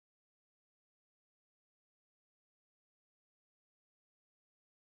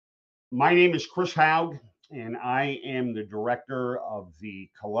My name is Chris Haug, and I am the director of the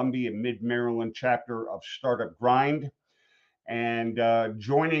Columbia Mid-Maryland chapter of Startup Grind. And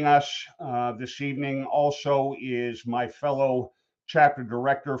joining us this evening also is my fellow chapter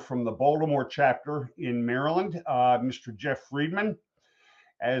director from the Baltimore chapter in Maryland, Mr. Jeff Friedman,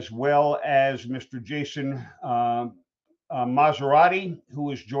 as well as Mr. Jason Maserati,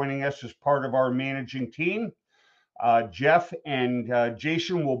 who is joining us as part of our managing team. Jeff and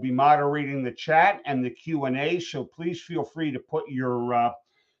Jason will be moderating the chat and the Q&A, so please feel free to put your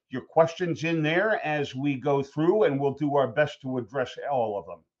questions in there as we go through, and we'll do our best to address all of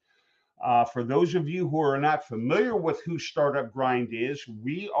them. For those of you who are not familiar with who Startup Grind is,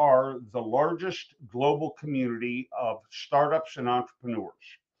 we are the largest global community of startups and entrepreneurs.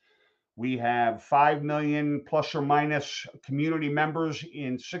 We have 5 million plus or minus community members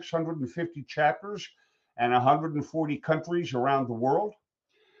in 650 chapters and 140 countries around the world.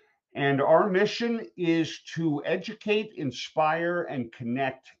 And our mission is to educate, inspire, and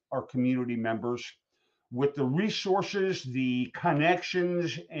connect our community members with the resources, the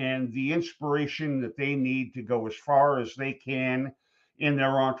connections, and the inspiration that they need to go as far as they can in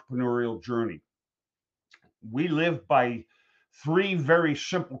their entrepreneurial journey. We live by 3 very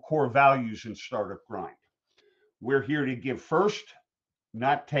simple core values in Startup Grind. We're here to give first,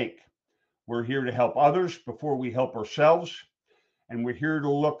 not take. We're here to help others before we help ourselves. And we're here to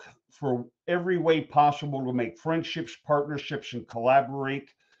look for every way possible to make friendships, partnerships, and collaborate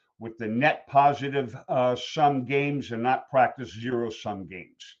with the net positive sum games and not practice zero-sum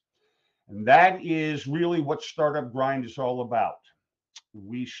games. And that is really what Startup Grind is all about.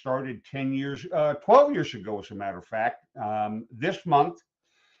 We started 12 years ago, as a matter of fact, this month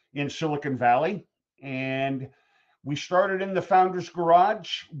in Silicon Valley. And we started in the Founders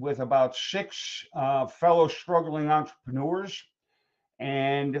Garage with about 6 fellow struggling entrepreneurs.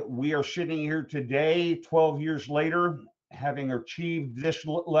 And we are sitting here today, 12 years later, having achieved this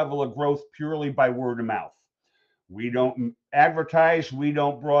level of growth purely by word of mouth. We don't advertise, we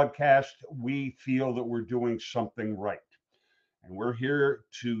don't broadcast, we feel that we're doing something right. And we're here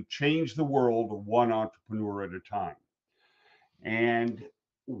to change the world one entrepreneur at a time. And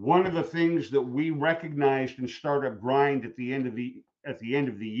one of the things that we recognized in Startup Grind at the end of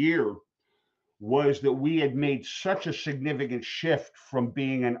the year was that we had made such a significant shift from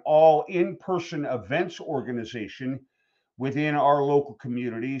being an all in-person events organization within our local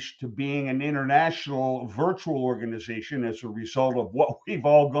communities to being an international virtual organization as a result of what we've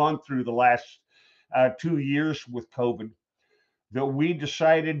all gone through the last 2 years with COVID, that we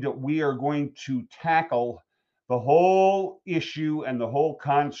decided that we are going to tackle the whole issue and the whole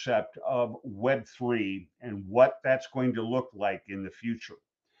concept of Web3 and what that's going to look like in the future.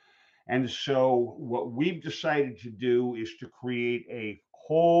 And so what we've decided to do is to create a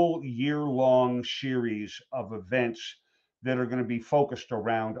whole year-long series of events that are going to be focused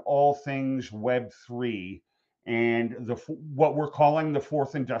around all things Web3 and what we're calling the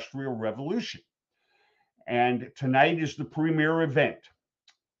 4th Industrial Revolution. And tonight is the premier event.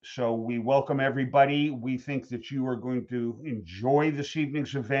 So we welcome everybody. We think that you are going to enjoy this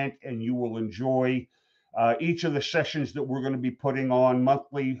evening's event, and you will enjoy each of the sessions that we're going to be putting on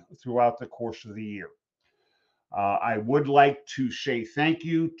monthly throughout the course of the year. I would like to say thank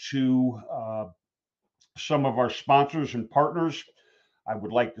you to some of our sponsors and partners. I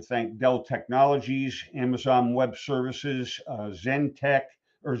would like to thank Dell Technologies, Amazon Web Services, Zendesk,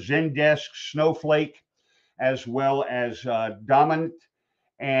 Snowflake, as well as Dominant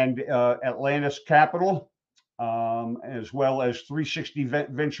and Atlantis Capital, as well as 360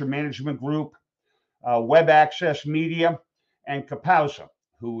 Venture Management Group, Web Access Media, and Capauza,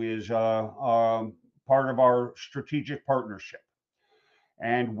 who is part of our strategic partnership.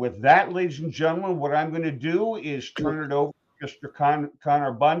 And with that, ladies and gentlemen, what I'm going to do is turn it over to Mr.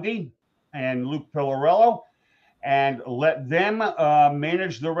 Connor Boundy and Luke Pillarella, and let them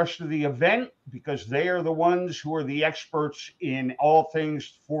manage the rest of the event, because they are the ones who are the experts in all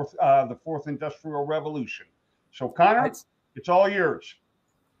things the 4th Industrial Revolution. So Connor, it's all yours.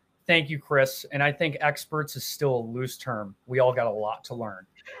 Thank you, Chris. And I think experts is still a loose term. We all got a lot to learn.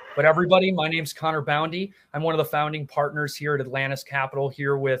 But everybody, my name's Connor Boundy. I'm one of the founding partners here at Atlantis Capital,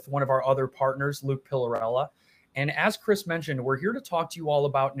 here with one of our other partners, Luke Pillarella. And as Chris mentioned, we're here to talk to you all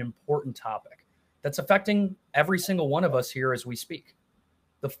about an important topic that's affecting every single one of us here as we speak: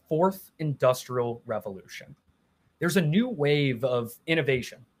 the 4th Industrial Revolution. There's a new wave of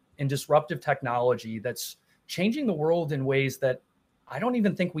innovation and disruptive technology that's changing the world in ways that I don't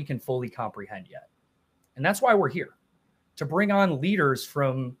even think we can fully comprehend yet. And that's why we're here, to bring on leaders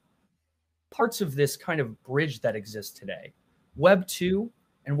from parts of this kind of bridge that exists today, Web 2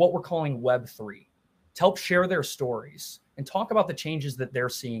 and what we're calling Web3 to help share their stories and talk about the changes that they're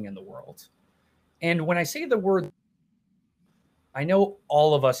seeing in the world. And when I say the word, I know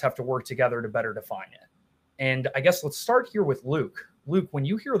all of us have to work together to better define it. And I guess let's start here with Luke. Luke, when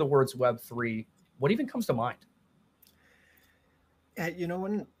you hear the words Web3, what even comes to mind? You know,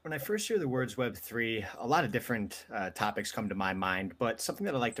 when I first hear the words Web3, a lot of different topics come to my mind, but something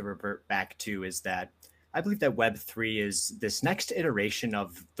that I like to revert back to is that I believe that Web3 is this next iteration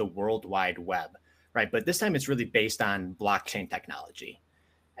of the World Wide Web, right? But this time it's really based on blockchain technology.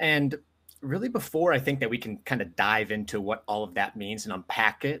 And really, before I think that we can kind of dive into what all of that means and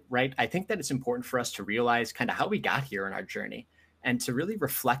unpack it, right? I think that it's important for us to realize kind of how we got here in our journey and to really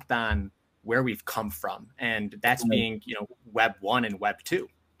reflect on where we've come from. And that's being, you know, Web 1 and Web 2.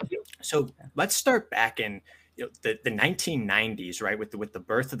 So let's start back in the 1990s, right, with the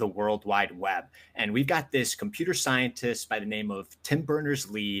birth of the World Wide Web. And we've got this computer scientist by the name of Tim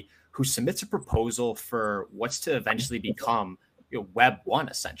Berners-Lee who submits a proposal for what's to eventually become Web 1,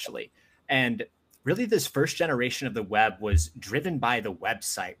 essentially. And really, this first generation of the web was driven by the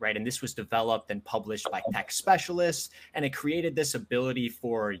website, right? And this was developed and published by tech specialists, and it created this ability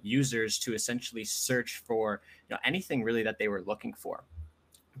for users to essentially search for anything really that they were looking for.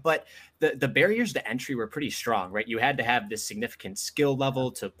 But the barriers to entry were pretty strong, right? You had to have this significant skill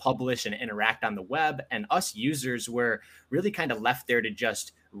level to publish and interact on the web, and us users were really kind of left there to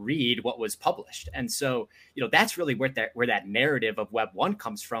just read what was published. And so, that's really where that narrative of Web 1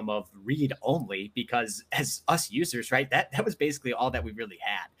 comes from, of read only, because as us users, right, that was basically all that we really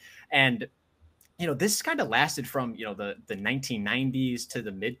had. And this kind of lasted from the 1990s to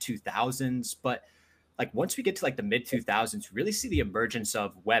the mid 2000s, but like once we get to like the mid 2000s, really see the emergence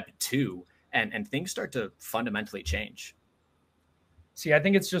of Web 2 and things start to fundamentally change. See, I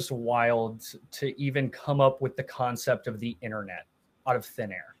think it's just wild to even come up with the concept of the internet out of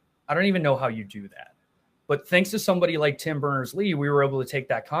thin air. I don't even know how you do that. But thanks to somebody like Tim Berners-Lee, we were able to take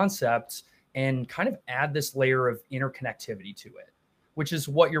that concept and kind of add this layer of interconnectivity to it, which is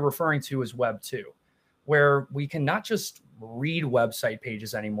what you're referring to as Web 2, where we can not just read website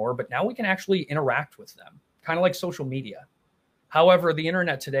pages anymore, but now we can actually interact with them, kind of like social media. However, the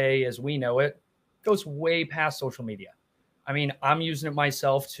internet today, as we know it, goes way past social media. I mean, I'm using it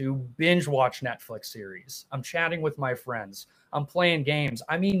myself to binge watch Netflix series. I'm chatting with my friends. I'm playing games.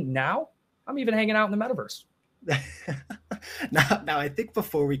 I mean, now I'm even hanging out in the metaverse. Now, I think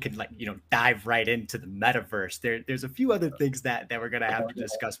before we can dive right into the metaverse, there's a few other things that we're gonna have to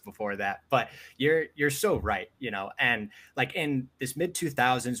discuss before that. But you're so right, and like in this mid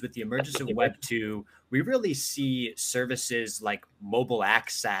 2000s with the emergence of Web 2, we really see services like mobile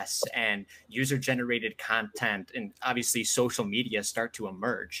access and user generated content and obviously social media start to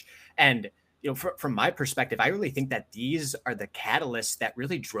emerge. And from my perspective, I really think that these are the catalysts that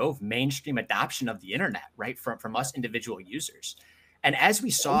really drove mainstream adoption of the internet, right? From us individual users. And as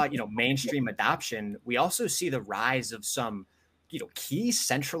we saw, mainstream adoption, we also see the rise of some, key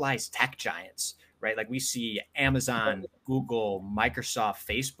centralized tech giants, right? Like we see Amazon, Google, Microsoft,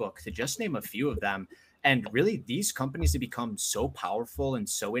 Facebook, to just name a few of them. And really these companies have become so powerful and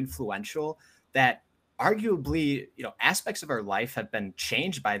so influential that arguably, aspects of our life have been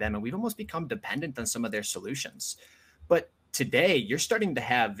changed by them, and we've almost become dependent on some of their solutions. But today, you're starting to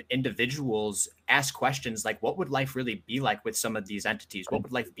have individuals ask questions like, what would life really be like with some of these entities? What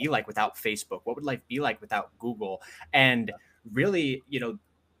would life be like without Facebook? What would life be like without Google? And really,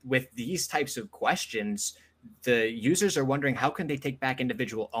 with these types of questions, the users are wondering, how can they take back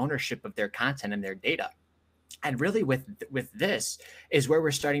individual ownership of their content and their data? And really with this is where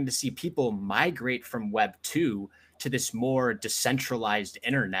we're starting to see people migrate from Web 2 to this more decentralized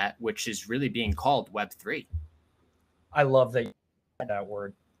internet, which is really being called Web 3. I love that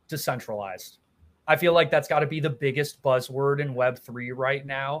word, decentralized. I feel like that's got to be the biggest buzzword in Web 3 right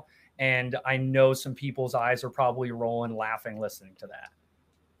now. And I know some people's eyes are probably rolling, laughing, listening to that.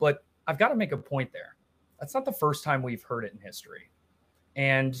 But I've got to make a point there. That's not the first time we've heard it in history.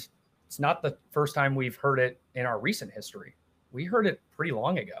 And it's not the first time we've heard it in our recent history. We heard it pretty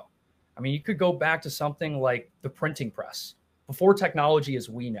long ago. I mean, you could go back to something like the printing press, before technology as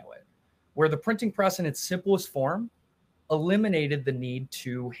we know it, where the printing press in its simplest form eliminated the need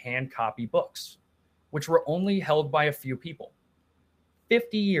to hand copy books, which were only held by a few people.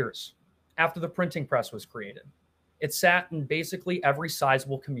 50 years after the printing press was created, it sat in basically every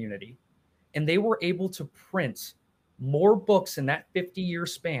sizable community, and they were able to print more books in that 50-year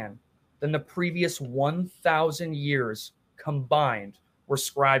span than the previous 1,000 years combined, where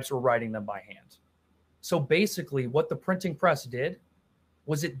scribes were writing them by hand. So basically what the printing press did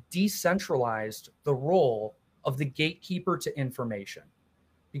was it decentralized the role of the gatekeeper to information.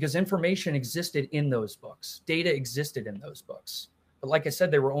 because information existed in those books. Data existed in those books. But like I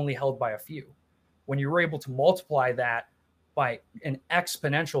said, they were only held by a few. When you were able to multiply that by an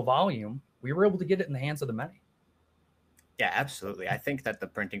exponential volume, we were able to get it in the hands of the many. Yeah, absolutely. I think that the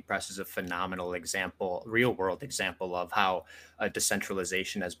printing press is a phenomenal example, real world example of how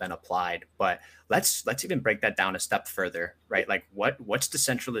decentralization has been applied. But let's even break that down a step further, right? Like what's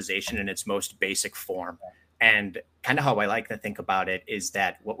decentralization in its most basic form? And kind of how I like to think about it is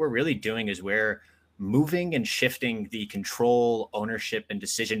that what we're really doing is we're moving and shifting the control, ownership, and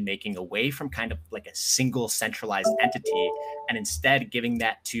decision making away from kind of like a single centralized entity, and instead giving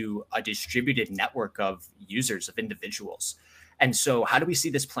that to a distributed network of users, of individuals. And so how do we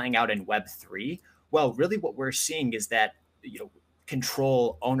see this playing out in Web3? Well, really what we're seeing is that,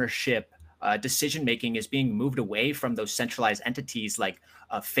 control, ownership, decision making is being moved away from those centralized entities like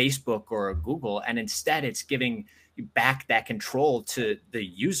Facebook or Google, and instead it's giving back that control to the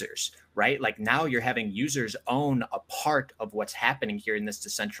users, right? Like now you're having users own a part of what's happening here in this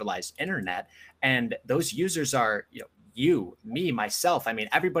decentralized internet, and those users are you, me, myself, I mean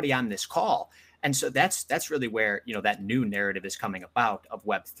everybody on this call. And so that's really where that new narrative is coming about of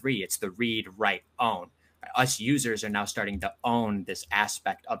Web3. It's the read, write, own. Us users are now starting to own this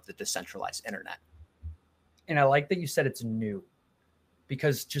aspect of the decentralized internet. And I like that you said it's new,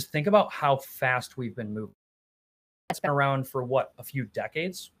 because just think about how fast we've been moving. It's been around for what, a few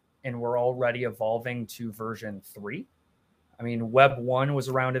decades, and we're already evolving to version 3. I mean, Web 1 was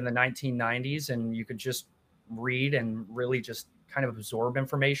around in the 1990s, and you could just read and really just kind of absorb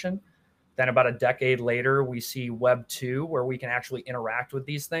information. Then about a decade later, we see Web 2, where we can actually interact with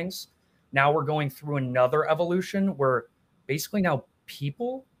these things. Now we're going through another evolution where basically now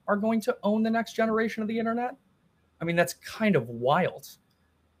people are going to own the next generation of the internet. I mean, that's kind of wild.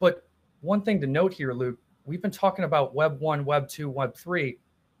 But one thing to note here, Luke, we've been talking about Web 1, Web 2, Web 3.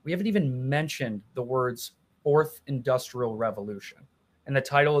 We haven't even mentioned the words Fourth Industrial Revolution. And the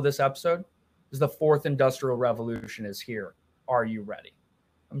title of this episode is The Fourth Industrial Revolution is Here. Are you ready?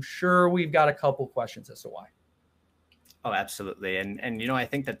 I'm sure we've got a couple questions as to why. Oh, absolutely. And I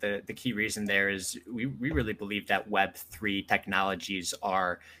think that the key reason there is we really believe that Web3 technologies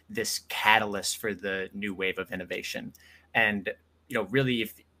are this catalyst for the new wave of innovation. And, really,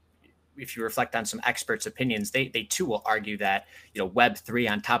 if you reflect on some experts' opinions, they too will argue that, Web3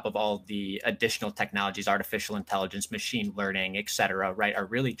 on top of all the additional technologies, artificial intelligence, machine learning, et cetera, right, are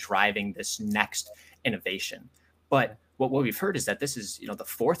really driving this next innovation. But what we've heard is that this is, the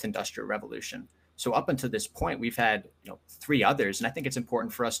fourth industrial revolution. So up until this point, we've had 3 others. And I think it's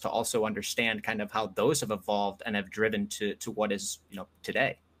important for us to also understand kind of how those have evolved and have driven to what is,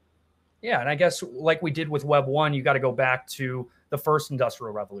 today. Yeah. And I guess like we did with Web 1, you got to go back to the first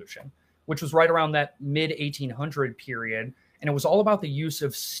industrial revolution, which was right around that mid 1800 period. And it was all about the use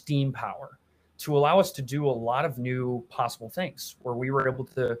of steam power to allow us to do a lot of new possible things, where we were able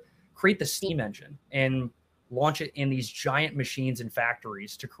to create the steam engine and launch it in these giant machines and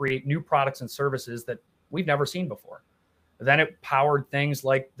factories to create new products and services that we've never seen before. Then it powered things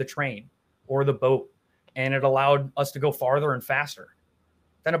like the train or the boat, and it allowed us to go farther and faster.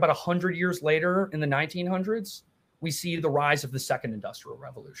 Then about 100 years later, in the 1900s, we see the rise of the second industrial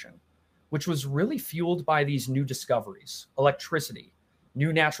revolution, which was really fueled by these new discoveries, electricity,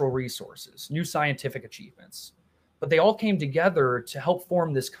 new natural resources, new scientific achievements. But they all came together to help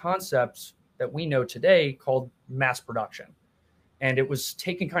form this concept that we know today called mass production. And it was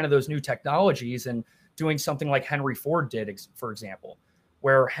taking kind of those new technologies and doing something like Henry Ford did, for example,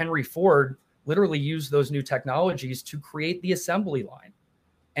 where Henry Ford literally used those new technologies to create the assembly line.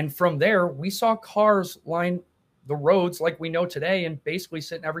 And from there, we saw cars line the roads like we know today and basically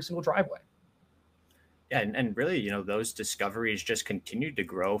sit in every single driveway. Yeah, and really, those discoveries just continued to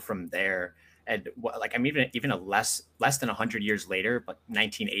grow from there. And like, I'm even a less than 100 years later, but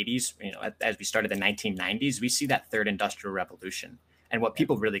 1980s, as we started the 1990s, we see that third industrial revolution and what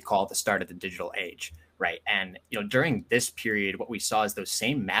people really call the start of the digital age, right? And, during this period, what we saw is those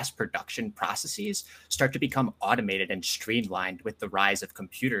same mass production processes start to become automated and streamlined with the rise of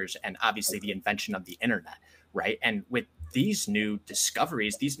computers and obviously the invention of the internet, right? And with these new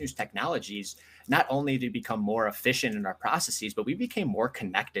discoveries, these new technologies, not only did we become more efficient in our processes, but we became more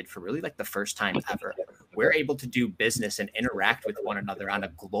connected for really like the first time ever. We're able to do business and interact with one another on a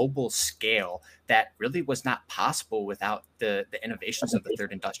global scale that really was not possible without the innovations of the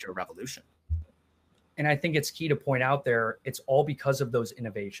third industrial revolution. And I think it's key to point out there, it's all because of those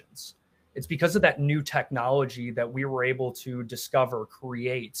innovations. It's because of that new technology that we were able to discover,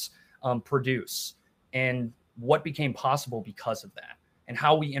 create, produce, and what became possible because of that, and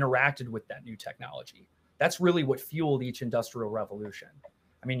how we interacted with that new technology. That's really what fueled each industrial revolution.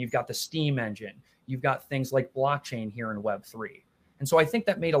 I mean, you've got the Steam engine, you've got things like blockchain here in Web3. And so I think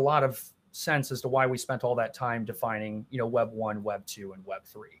that made a lot of sense as to why we spent all that time defining, Web 1, Web 2, and Web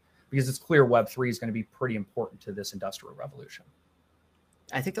 3, because it's clear Web 3 is going to be pretty important to this industrial revolution.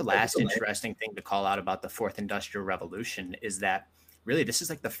 I think the last interesting thing to call out about the fourth industrial revolution is that really this is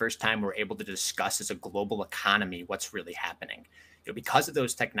like the first time we're able to discuss as a global economy what's really happening. Because of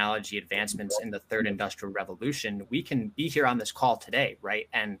those technology advancements in the third industrial revolution, we can be here on this call today, right?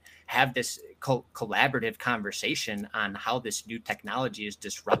 And have this collaborative conversation on how this new technology is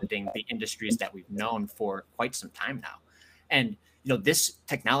disrupting the industries that we've known for quite some time now. And, this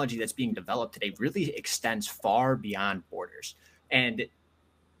technology that's being developed today really extends far beyond borders. And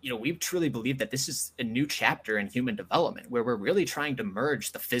we truly believe that this is a new chapter in human development where we're really trying to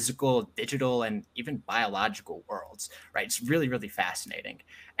merge the physical, digital, and even biological worlds, right? It's really, really fascinating.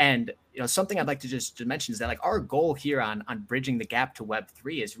 And, something I'd like to mention is that like our goal here on bridging the gap to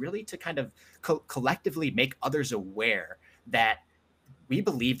Web3 is really to kind of collectively make others aware that we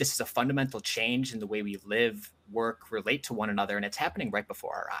believe this is a fundamental change in the way we live, work, relate to one another, and it's happening right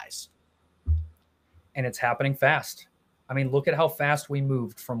before our eyes. And it's happening fast. I mean, look at how fast we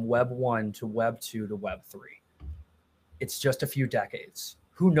moved from Web 1 to Web 2 to Web 3. It's just a few decades.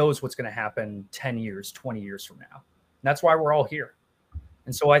 Who knows what's going to happen 10 years, 20 years from now? And that's why we're all here.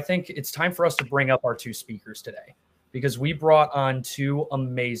 And so I think it's time for us to bring up our two speakers today, because we brought on two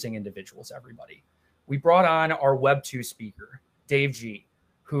amazing individuals, everybody. We brought on our Web 2 speaker, Dave G.,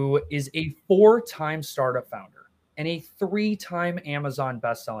 who is a 4-time startup founder and a 3-time Amazon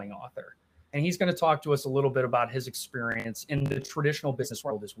bestselling author. And he's going to talk to us a little bit about his experience in the traditional business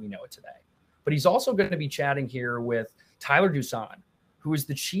world as we know it today. But he's also going to be chatting here with Tyler Doussan, who is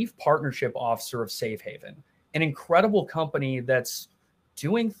the Chief Partnership Officer of Safe Haven, an incredible company that's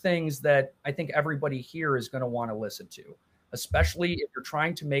doing things that I think everybody here is going to want to listen to, especially if you're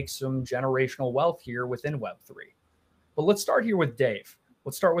trying to make some generational wealth here within Web3. But let's start here with Dave.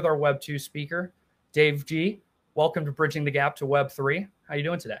 Let's start with our Web 2 speaker, Dave G. Welcome to Bridging the Gap to Web3. How are you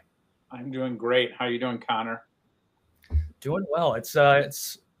doing today? I'm doing great. How are you doing, Connor? Doing well. It's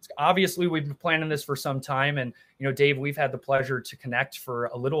obviously we've been planning this for some time, and Dave, we've had the pleasure to connect for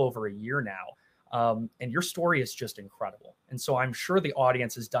a little over a year now, and your story is just incredible. And so I'm sure the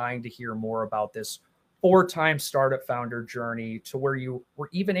audience is dying to hear more about this 4-time startup founder journey to where you were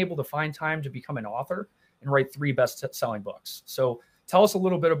even able to find time to become an author and write 3 best-selling books. So tell us a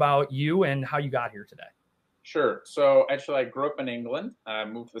little bit about you and how you got here today. Sure. So actually, I grew up in England. I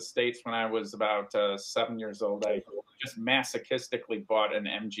moved to the States when I was about 7 years old. I just masochistically bought an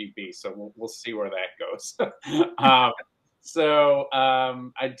MGB. So we'll see where that goes.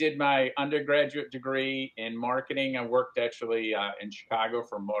 I did my undergraduate degree in marketing. I worked actually in Chicago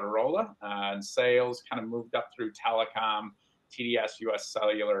for Motorola in sales, kind of moved up through telecom, TDS, US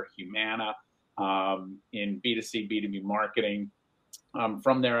Cellular, Humana in B2C, B2B marketing.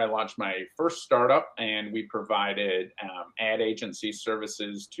 From there, I launched my first startup, and we provided ad agency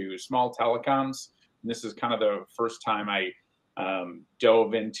services to small telecoms. And this is kind of the first time I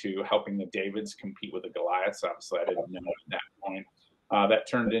dove into helping the Davids compete with the Goliaths. Obviously, I didn't know at that point. That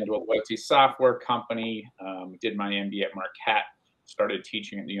turned into a loyalty software company. Did my MBA at Marquette. Started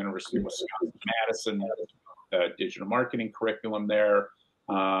teaching at the University of Wisconsin-Madison, the digital marketing curriculum there.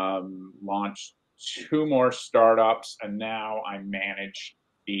 Launched 2 more startups, and now I manage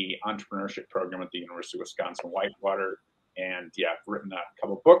the entrepreneurship program at the University of Wisconsin-Whitewater. And yeah, I've written a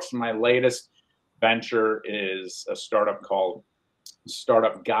couple books. My latest venture is a startup called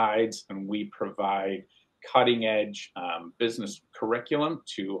Startup Guides, and we provide cutting-edge business curriculum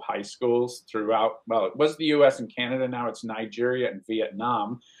to high schools throughout, well, it was the US and Canada, now it's Nigeria and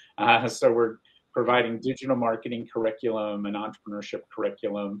Vietnam. So we're providing digital marketing curriculum and entrepreneurship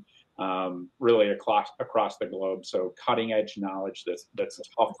curriculum really across the globe. So cutting edge knowledge that's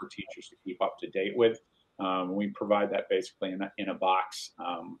tough for teachers to keep up to date with. We provide that basically in a box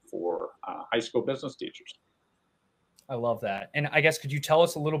for high school business teachers. I love that. And I guess, could you tell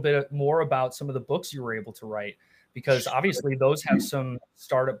us a little bit more about some of the books you were able to write? Because obviously those have some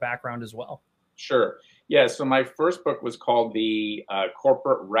startup background as well. Sure. Yeah. So my first book was called the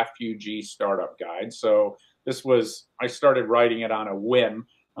Corporate Refugee Startup Guide. So I started writing it on a whim,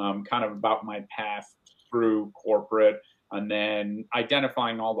 kind of about my path through corporate, and then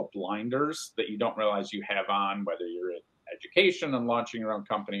identifying all the blinders that you don't realize you have on, whether you're in education and launching your own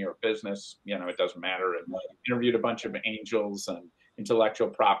company or business, it doesn't matter. And interviewed a bunch of angels and intellectual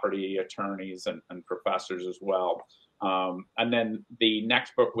property attorneys and professors as well. And then the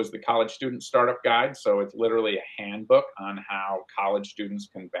next book was the College Student Startup Guide. So it's literally a handbook on how college students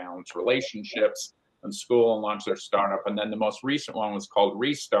can balance relationships, in school and launched their startup. And then the most recent one was called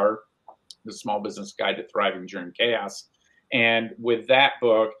Restart, the Small Business Guide to Thriving During Chaos. And with that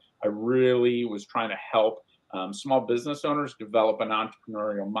book, I really was trying to help small business owners develop an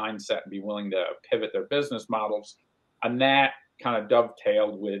entrepreneurial mindset and be willing to pivot their business models. And that kind of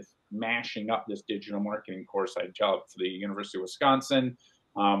dovetailed with mashing up this digital marketing course I developed for the University of Wisconsin,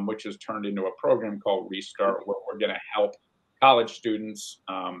 which has turned into a program called Restart, where we're going to help college students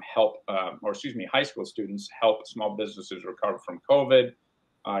high school students help small businesses recover from COVID.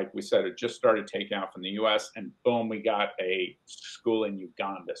 Like we said, it just started taking off in the US, and boom, we got a school in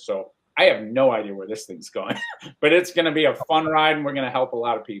Uganda. So I have no idea where this thing's going, but it's going to be a fun ride, and we're going to help a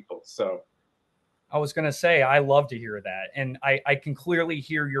lot of people. So I was going to say, I love to hear that. And I can clearly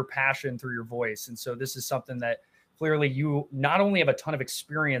hear your passion through your voice. And so this is something that clearly you not only have a ton of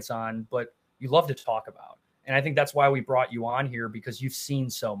experience on, but you love to talk about. And I think that's why we brought you on here, because you've seen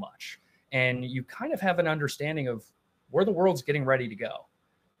so much and you kind of have an understanding of where the world's getting ready to go.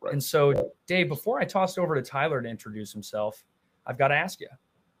 Right. And so, Dave, before I toss it over to Tyler to introduce himself, I've got to ask you,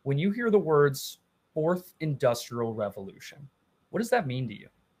 when you hear the words fourth industrial revolution, what does that mean to you?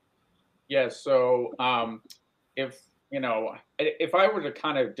 Yeah. So if I were to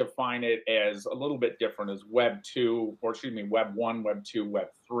kind of define it as a little bit different as Web 1, Web 2, Web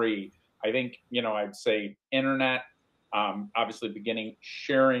 3, I think, I'd say internet, obviously beginning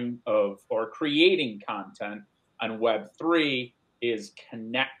sharing of or creating content, and Web 3 is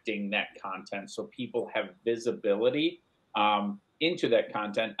connecting that content so people have visibility into that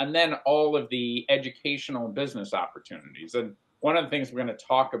content, and then all of the educational and business opportunities. And one of the things we're going to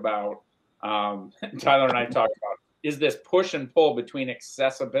talk about, Tyler and I talked about, is this push and pull between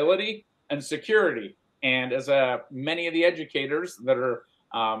accessibility and security. And as many of the educators that are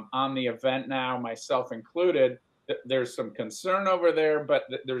on the event now, myself included, there's some concern over there, but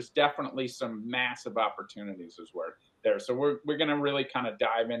there's definitely some massive opportunities as well there. So we're going to really kind of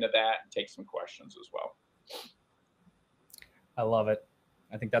dive into that and take some questions as well. I love it.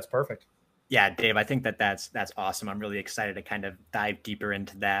 I think that's perfect. Yeah, Dave, I think that's awesome. I'm really excited to kind of dive deeper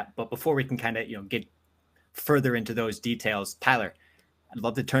into that. But before we can kind of, get further into those details, Tyler, I'd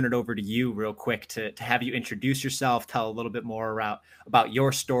love to turn it over to you real quick to have you introduce yourself, tell a little bit more about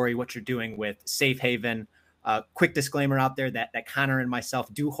your story, what you're doing with Safe Haven. Quick disclaimer out there that Connor and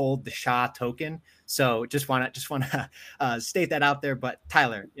myself do hold the SHA token. So just want to state that out there. But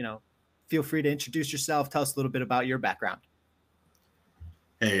Tyler, feel free to introduce yourself. Tell us a little bit about your background.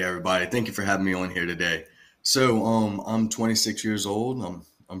 Hey, everybody. Thank you for having me on here today. So I'm 26 years old.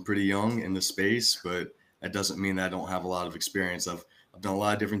 I'm pretty young in the space, but that doesn't mean that I don't have a lot of experience. I've done a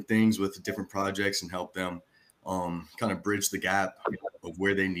lot of different things with different projects and helped them kind of bridge the gap of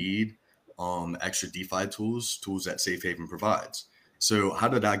where they need extra DeFi tools that Safe Haven provides. So how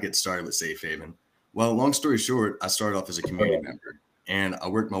did I get started with Safe Haven? Well, long story short, I started off as a community member, and I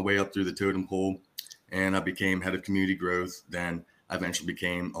worked my way up through the totem pole, and I became head of community growth. Then I eventually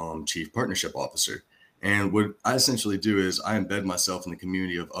became chief partnership officer. And what I essentially do is I embed myself in the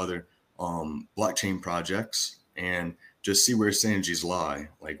community of other blockchain projects and just see where synergies lie,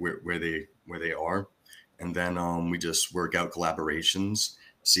 like where they are. And then we just work out collaborations,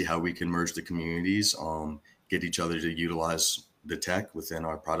 see how we can merge the communities, get each other to utilize the tech within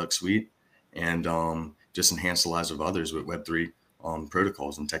our product suite, and just enhance the lives of others with Web3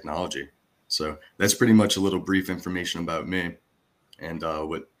 protocols and technology. So that's pretty much a little brief information about me and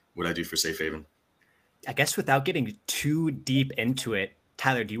what I do for Safe Haven. I guess without getting too deep into it,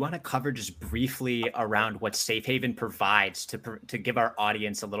 Tyler, do you want to cover just briefly around what Safe Haven provides to give our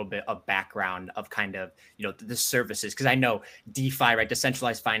audience a little bit of background of kind of, the services? Because I know DeFi, right,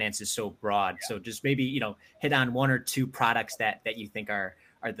 decentralized finance is so broad. Yeah. So just maybe, hit on one or two products that you think are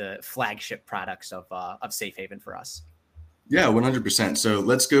the flagship products of Safe Haven for us. Yeah, 100%. So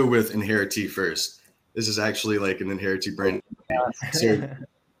let's go with Inheritee first. This is actually like an Inheritee brand. So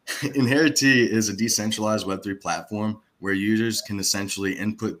Inheritee is a decentralized Web3 platform where users can essentially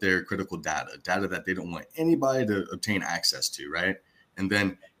input their critical data that they don't want anybody to obtain access to, right? And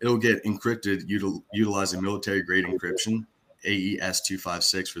then it'll get encrypted utilizing military-grade encryption,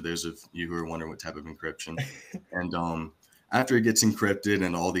 AES-256, for those of you who are wondering what type of encryption. And after it gets encrypted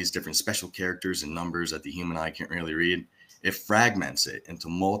and all these different special characters and numbers that the human eye can't really read, it fragments it into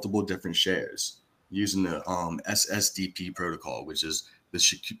multiple different shares using the SSDP protocol, which is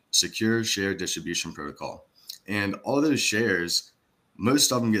the Secure Share Distribution Protocol. And all those shares,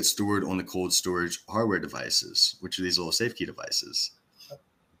 most of them get stored on the cold storage hardware devices, which are these little safe key devices.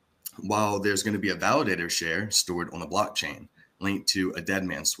 While there's going to be a validator share stored on a blockchain linked to a dead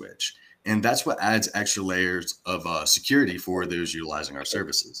man switch. And that's what adds extra layers of security for those utilizing our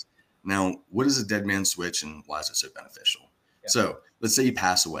services. Now, what is a dead man switch and why is it so beneficial? Yeah. So let's say you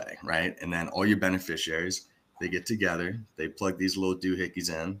pass away, right? And then all your beneficiaries, they get together, they plug these little doohickeys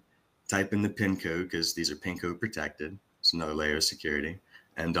in, type in the PIN code because these are PIN code protected. It's another layer of security.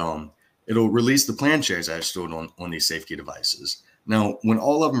 And it'll release the plan shares that are stored on these safety devices. Now, when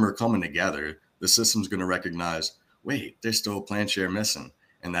all of them are coming together, the system's going to recognize, wait, there's still a plan share missing.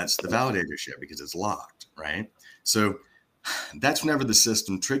 And that's the validator share because it's locked, right? So that's whenever the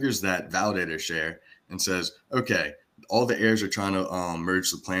system triggers that validator share and says, okay, all the heirs are trying to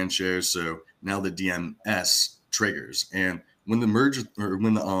merge the plan shares. So now the DMS triggers. And when the merger or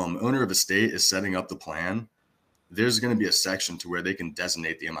when the owner of a state is setting up the plan, there's going to be a section to where they can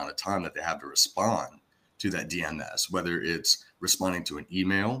designate the amount of time that they have to respond to that DMS, whether it's responding to an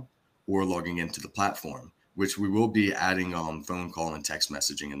email or logging into the platform, which we will be adding phone call and text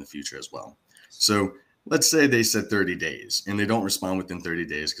messaging in the future as well. So let's say they said 30 days and they don't respond within 30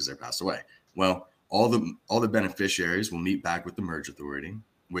 days because they passed away. Well, all the beneficiaries will meet back with the merge authority,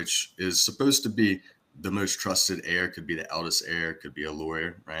 which is supposed to be the most trusted heir, could be the eldest heir, could be a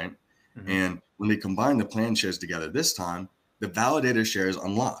lawyer, right? Mm-hmm. And when they combine the plan shares together this time, the validator share is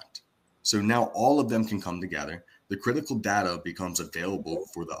unlocked. So now all of them can come together. The critical data becomes available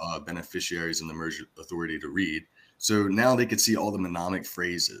for the beneficiaries and the merge authority to read. So now they could see all the mnemonic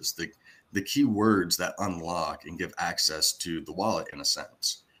phrases, the key words that unlock and give access to the wallet in a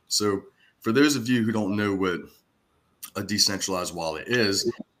sense. So for those of you who don't know what a decentralized wallet is,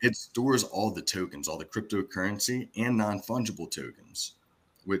 it stores all the tokens, all the cryptocurrency and non-fungible tokens,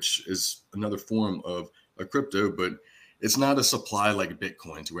 which is another form of a crypto, but it's not a supply like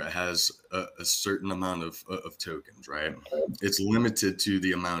Bitcoin to where it has a certain amount of tokens, right? It's limited to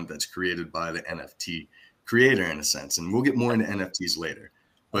the amount that's created by the NFT creator in a sense. And we'll get more into NFTs later.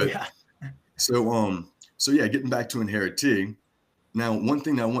 But yeah. So yeah, getting back to Inheritee. Now, one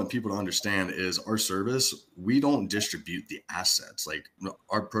thing that I want people to understand is our service, we don't distribute the assets. Like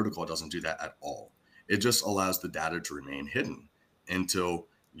our protocol doesn't do that at all. It just allows the data to remain hidden until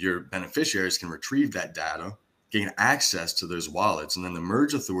your beneficiaries can retrieve that data, gain access to those wallets. And then the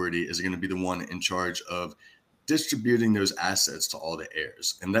merge authority is going to be the one in charge of distributing those assets to all the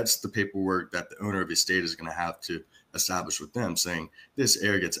heirs. And that's the paperwork that the owner of the estate is going to have to establish with them, saying this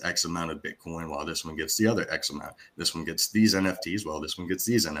heir gets X amount of Bitcoin while this one gets the other X amount. This one gets these NFTs while this one gets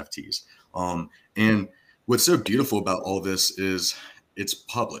these NFTs. And what's so beautiful about all this is it's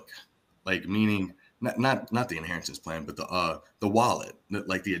public, like meaning not the inheritance plan, but the wallet,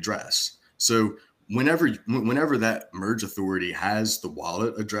 like the address. So whenever that merge authority has the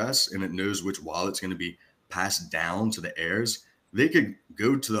wallet address and it knows which wallet's going to be passed down to the heirs, they could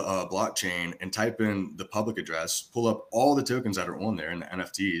go to the blockchain and type in the public address, pull up all the tokens that are on there and the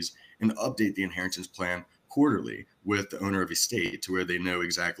NFTs, and update the inheritance plan quarterly with the owner of estate to where they know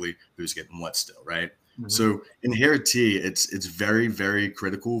exactly who's getting what still, right? Mm-hmm. So Inheritee, it's very, very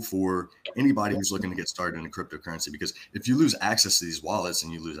critical for anybody who's looking to get started in cryptocurrency, because if you lose access to these wallets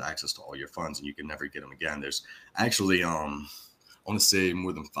and you lose access to all your funds and you can never get them again, there's actually, I want to say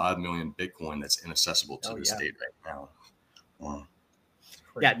more than 5 million Bitcoin that's inaccessible to the state right now.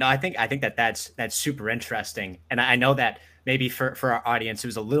 Yeah, no, I think that's super interesting. And I know that maybe for our audience, it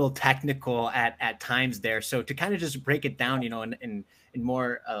was a little technical at times there. So to kind of just break it down, in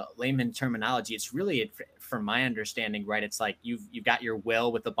more layman terminology, it's really, from my understanding, right, it's like you've got your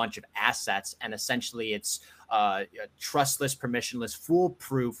will with a bunch of assets, and essentially it's a trustless, permissionless,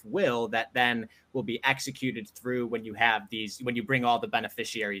 foolproof will that then will be executed through when you bring all the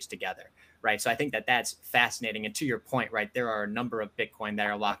beneficiaries together, right? So I think that's fascinating. And to your point, right, there are a number of Bitcoin that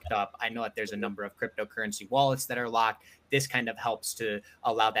are locked up. I know that there's a number of cryptocurrency wallets that are locked. This kind of helps to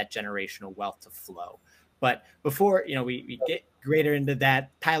allow that generational wealth to flow. But before we get greater into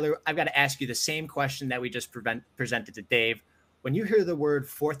that, Tyler, I've got to ask you the same question that we just presented to Dave. When you hear the word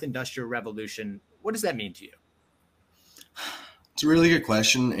Fourth Industrial Revolution, what does that mean to you? It's a really good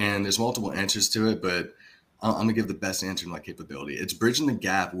question, and there's multiple answers to it, but I'm going to give the best answer in my capability. It's bridging the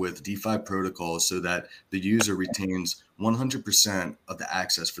gap with DeFi protocols so that the user retains 100% of the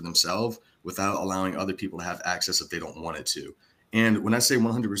access for themselves without allowing other people to have access if they don't want it to. And when I say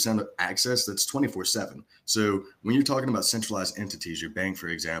 100% of access, that's 24/7. So when you're talking about centralized entities, your bank, for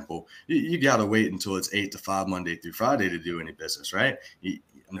example, you got to wait until it's 8 to 5 Monday through Friday to do any business, right?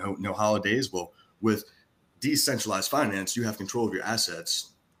 No holidays. Well, with decentralized finance, you have control of your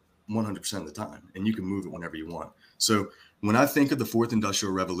assets 100% of the time, and you can move it whenever you want. So when I think of the Fourth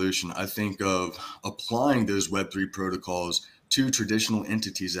Industrial Revolution, I think of applying those Web3 protocols to traditional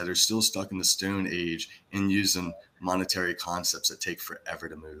entities that are still stuck in the Stone Age and using monetary concepts that take forever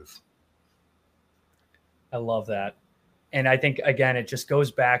to move. I love that. And I think, again, it just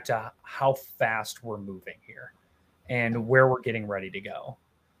goes back to how fast we're moving here and where we're getting ready to go.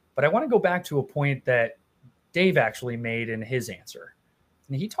 But I want to go back to a point that Dave actually made in his answer.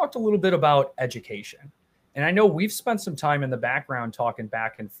 And he talked a little bit about education. And I know we've spent some time in the background talking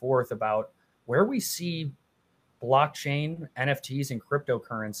back and forth about where we see blockchain, NFTs, and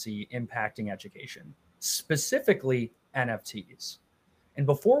cryptocurrency impacting education, specifically NFTs. And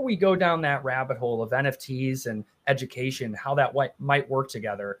before we go down that rabbit hole of NFTs and education, how that might work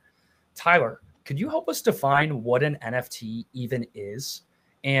together, Tyler, could you help us define what an NFT even is?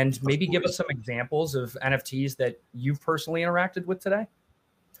 And maybe give us some examples of NFTs that you've personally interacted with today?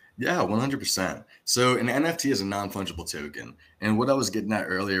 Yeah, 100%. So an NFT is a non-fungible token. And what I was getting at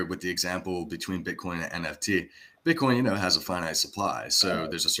earlier with the example between Bitcoin and NFT, Bitcoin, has a finite supply. So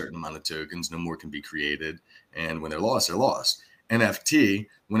there's a certain amount of tokens, no more can be created. And when they're lost, they're lost. NFT,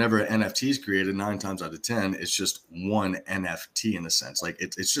 whenever an NFT is created, 9 times out of 10, it's just one NFT in a sense. Like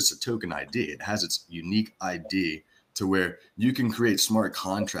it's just a token ID. It has its unique ID to where you can create smart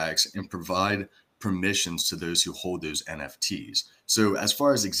contracts and provide permissions to those who hold those NFTs. So as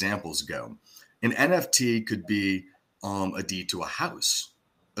far as examples go, an NFT could be a deed to a house,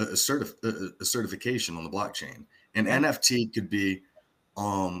 a certification on the blockchain. An NFT could be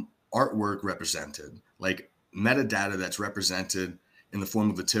artwork represented, like metadata that's represented in the form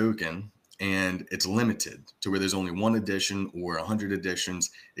of a token, and it's limited to where there's only one edition or 100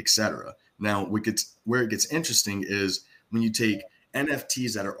 editions, etc. Now, where it gets interesting is when you take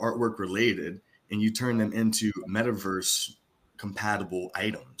NFTs that are artwork related and you turn them into metaverse compatible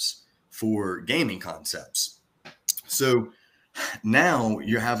items for gaming concepts. So now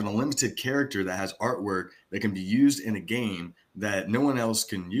you're having a limited character that has artwork that can be used in a game that no one else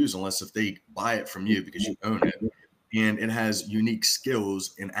can use unless if they buy it from you because you own it. And it has unique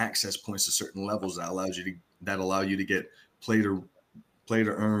skills and access points to certain levels that allow you to get play to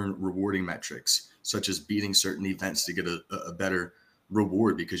earn rewarding metrics, such as beating certain events to get a better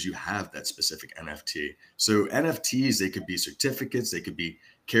reward because you have that specific NFT. So NFTs, they could be certificates, they could be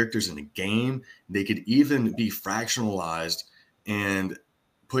characters in a game, they could even be fractionalized and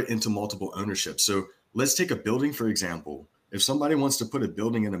put into multiple ownership. So let's take a building, for example. If somebody wants to put a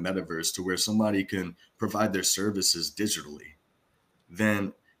building in a metaverse to where somebody can provide their services digitally,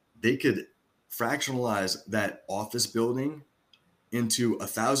 then they could fractionalize that office building into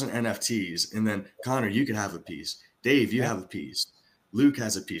 1,000 NFTs. And then Connor, you could have a piece. Dave, you have a piece. Luke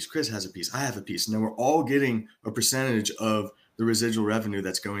has a piece. Chris has a piece. I have a piece. And then we're all getting a percentage of the residual revenue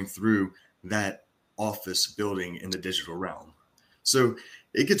that's going through that office building in the digital realm. So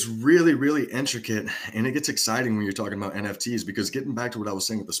it gets really, really intricate, and it gets exciting when you're talking about NFTs, because getting back to what I was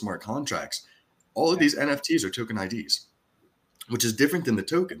saying with the smart contracts, all of these NFTs are token IDs, which is different than the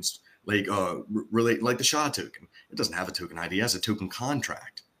tokens, like like the SHA token. It doesn't have a token ID, it has a token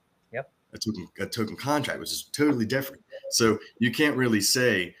contract. Yep. A token contract, which is totally different. So you can't really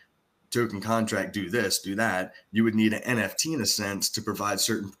say token contract, do this, do that. You would need an NFT in a sense to provide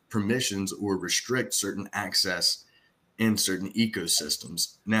certain permissions or restrict certain access in certain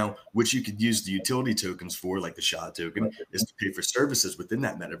ecosystems. Now, which you could use the utility tokens for, like the SHA token, is to pay for services within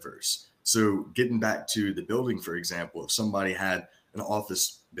that metaverse. So getting back to the building, for example, if somebody had an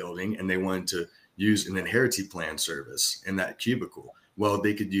office building and they wanted to use an inheritance plan service in that cubicle, well,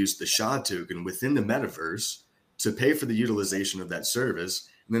 they could use the SHA token within the metaverse to pay for the utilization of that service.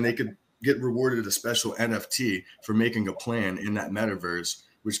 And then they could get rewarded a special NFT for making a plan in that metaverse,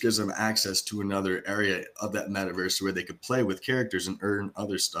 which gives them access to another area of that metaverse where they could play with characters and earn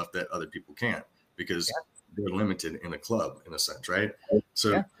other stuff that other people can't, because they're limited in a club in a sense, right?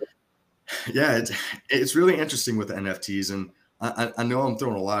 So it's really interesting with the NFTs. And I know I'm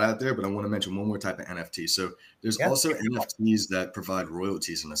throwing a lot out there, but I want to mention one more type of NFT. So there's also NFTs that provide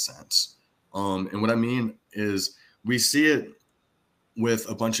royalties in a sense. And what I mean is we see it with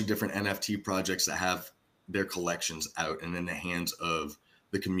a bunch of different NFT projects that have their collections out and in the hands of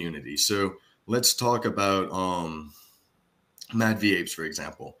the community. So let's talk about Mad V Apes, for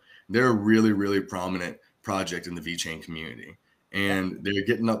example. They're a really, really prominent project in the VeChain community, and they're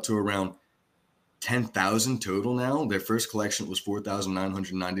getting up to around 10,000 total now. Their first collection was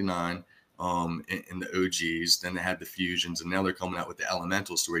 4,999 in the OGs. Then they had the fusions, and now they're coming out with the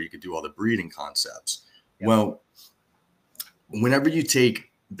elementals to where you could do all the breeding concepts. Well, whenever you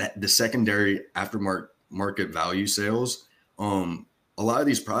take the secondary aftermarket value sales, a lot of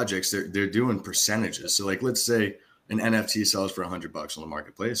these projects, they're doing percentages. So like, let's say an NFT sells for $100 on the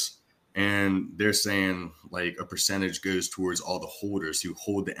marketplace, and they're saying like a percentage goes towards all the holders who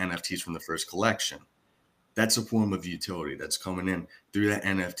hold the NFTs from the first collection. That's a form of utility that's coming in through that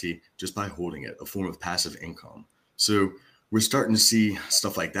NFT just by holding it, a form of passive income. So we're starting to see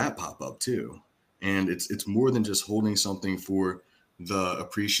stuff like that pop up too. And it's more than just holding something for the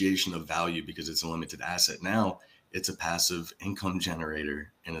appreciation of value because it's a limited asset. Now it's a passive income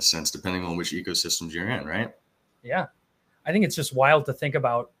generator in a sense, depending on which ecosystems you're in, right? Yeah. I think it's just wild to think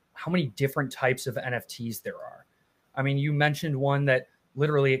about how many different types of NFTs there are. I mean, you mentioned one that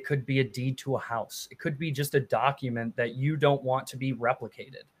literally it could be a deed to a house. It could be just a document that you don't want to be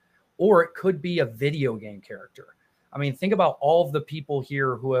replicated, or it could be a video game character. I mean, think about all of the people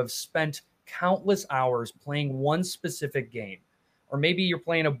here who have spent countless hours playing one specific game, or maybe you're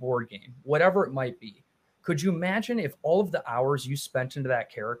playing a board game, whatever it might be. Could you imagine if all of the hours you spent into that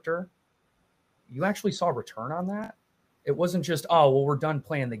character, you actually saw a return on that? It wasn't just, oh, well, we're done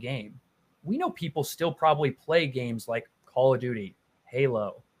playing the game. We know people still probably play games like Call of Duty,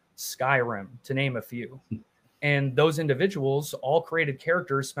 Halo, Skyrim, to name a few. And those individuals all created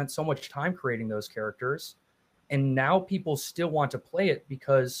characters, spent so much time creating those characters. And now people still want to play it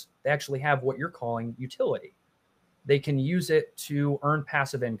because they actually have what you're calling utility. They can use it to earn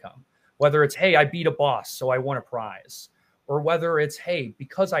passive income, whether it's, hey, I beat a boss, so I won a prize, or whether it's, hey,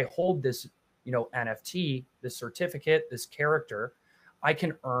 because I hold this, NFT, this certificate, this character, I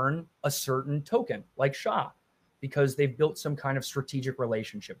can earn a certain token like SHA because they've built some kind of strategic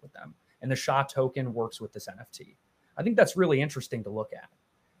relationship with them. And the SHA token works with this NFT. I think that's really interesting to look at.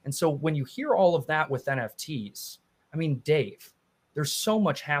 And so when you hear all of that with NFTs, I mean, Dave, there's so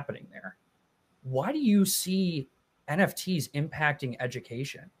much happening there. Why do you see NFTs impacting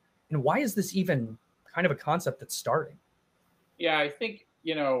education? And why is this even kind of a concept that's starting? Yeah, I think,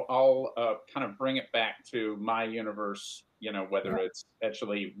 I'll kind of bring it back to my universe, whether it's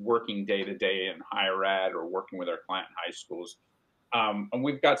actually working day to day in higher ed or working with our client in high schools. And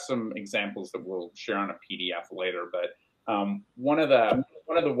we've got some examples that we'll share on a PDF later. But one of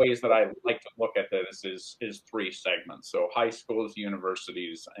the ways that I like to look at this is three segments. So high schools,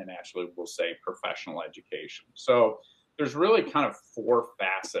 universities, and actually we'll say professional education. So there's really kind of four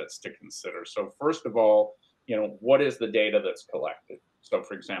facets to consider. So first of all, what is the data that's collected? So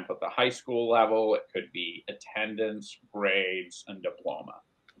for example, at the high school level, it could be attendance, grades, and diploma.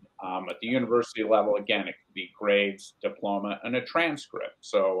 At the university level, again, it could be grades, diploma, and a transcript.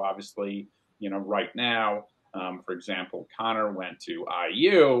 So obviously, right now, for example, Connor went to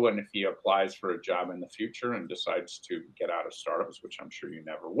IU, and if he applies for a job in the future and decides to get out of startups, which I'm sure you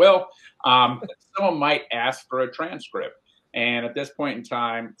never will, someone might ask for a transcript. And at this point in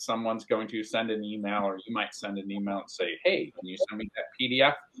time, someone's going to send an email, or you might send an email and say, hey, can you send me that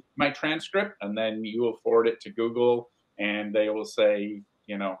PDF, my transcript? And then you will forward it to Google, and they will say,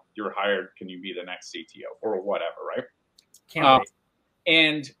 you're hired. Can you be the next CTO or whatever, right? Can't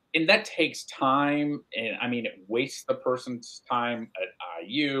wait. And that takes time. And I mean, it wastes the person's time at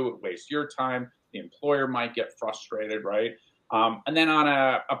IU. It wastes your time. The employer might get frustrated, right? And then on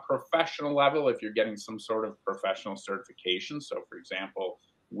a professional level, if you're getting some sort of professional certification, so for example,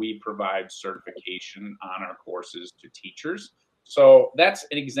 we provide certification on our courses to teachers. So that's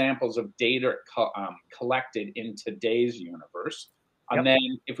examples of data collected in today's universe. And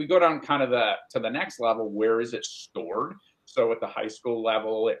then if we go down kind of to the next level, where is it stored? So at the high school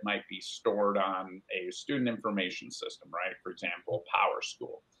level, it might be stored on a student information system, right? For example,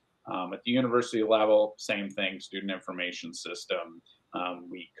 PowerSchool. At the university level, same thing, student information system.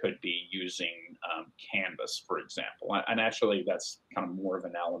 We could be using Canvas, for example. And actually, that's kind of more of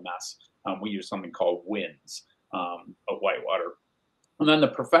an LMS. We use something called WINS at Whitewater. And then the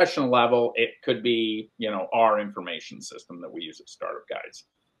professional level, it could be, our information system that we use at Startup Guides.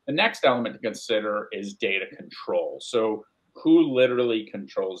 The next element to consider is data control. So who literally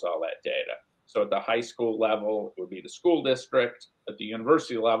controls all that data? So at the high school level, it would be the school district. At the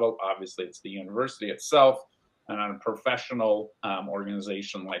university level, obviously, it's the university itself. And on a professional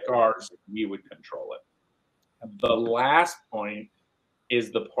organization like ours, we would control it. The last point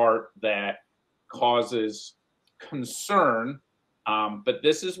is the part that causes concern. But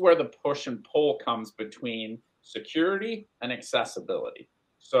this is where the push and pull comes between security and accessibility.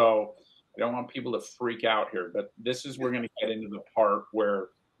 So I don't want people to freak out here, but this is we're going to get into the part where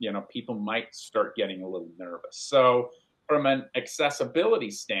people might start getting a little nervous. So from an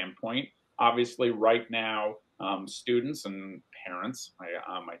accessibility standpoint, obviously right now, students and parents,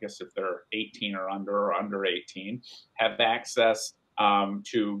 I guess if they're 18 or under 18, have access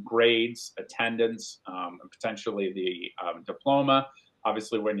to grades, attendance, and potentially the diploma.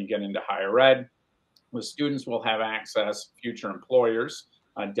 Obviously, when you get into higher ed, the students will have access, future employers,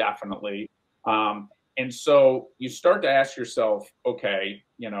 definitely. And so you start to ask yourself, okay,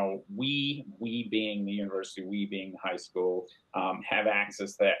 we being the university, we being high school, have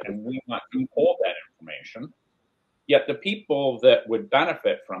access to that, and we want to hold that information. Yet the people that would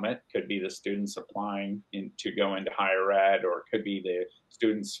benefit from it could be the students applying to go into higher ed, or it could be the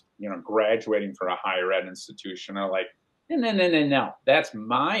students, graduating for a higher ed institution are like, no, that's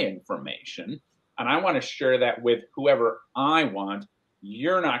my information. And I want to share that with whoever I want.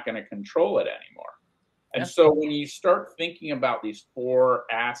 You're not going to control it anymore. And so when you start thinking about these 4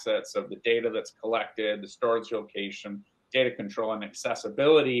 assets of the data that's collected, the storage location, data control, and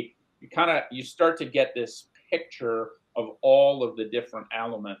accessibility, you start to get this picture of all of the different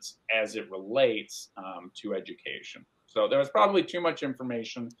elements as it relates to education. So there was probably too much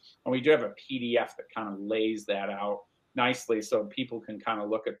information, and we do have a PDF that kind of lays that out nicely so people can kind of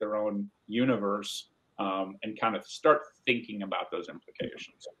look at their own universe and kind of start thinking about those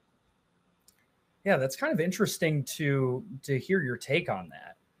implications. Yeah, that's kind of interesting to hear your take on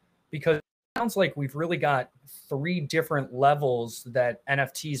that, because it sounds like we've really got 3 different levels that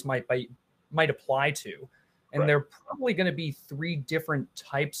NFTs might apply to. And they're probably going to be 3 different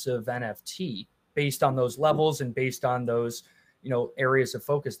types of NFT based on those levels and based on those, areas of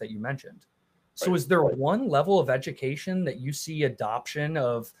focus that you mentioned. So is there one level of education that you see adoption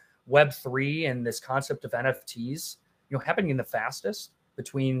of Web3 and this concept of NFTs, happening the fastest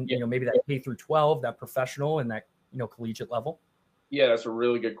between, maybe that K through 12, that professional and that, collegiate level? Yeah, that's a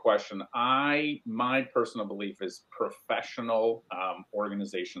really good question. My personal belief is professional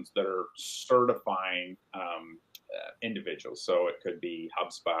organizations that are certifying individuals. So it could be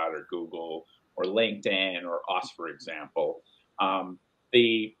HubSpot or Google or LinkedIn or us, for example.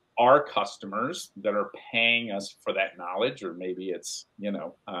 Our customers that are paying us for that knowledge, or maybe it's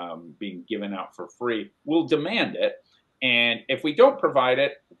being given out for free, will demand it. And if we don't provide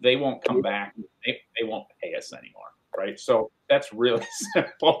it, they won't come back. They won't pay us anymore. Right. So that's really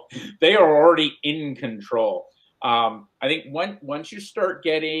simple. They are already in control. I think once you start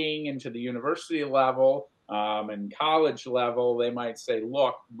getting into the university level and college level, they might say,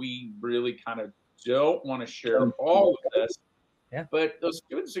 look, we really kind of don't want to share all of this. Yeah. But those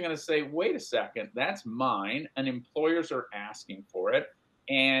students are going to say, wait a second, that's mine. And employers are asking for it.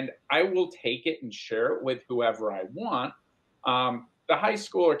 And I will take it and share it with whoever I want. The high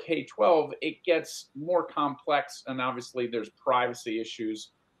school or K-12, it gets more complex, and obviously there's privacy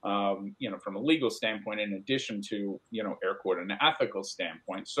issues, from a legal standpoint, in addition to, air quote, an ethical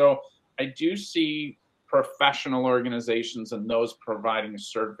standpoint. So I do see professional organizations and those providing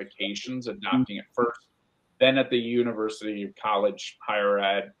certifications adopting it first, then at the university, college, higher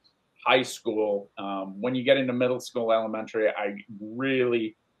ed, high school. When you get into middle school, elementary,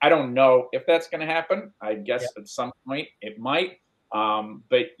 I don't know if that's going to happen. I guess at some point it might.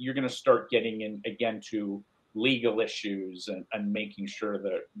 But you're going to start getting in again to legal issues and making sure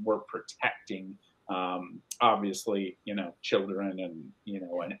that we're protecting, obviously, children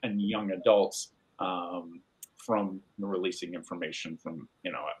and young adults from releasing information from,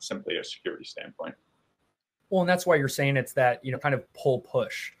 simply a security standpoint. Well, and that's why you're saying it's that, kind of pull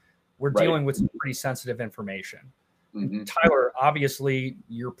push. We're dealing with some pretty sensitive information. Mm-hmm. Tyler, obviously,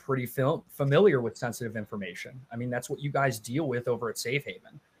 you're pretty familiar with sensitive information. I mean, that's what you guys deal with over at Safe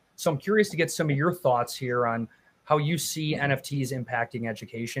Haven. So I'm curious to get some of your thoughts here on how you see NFTs impacting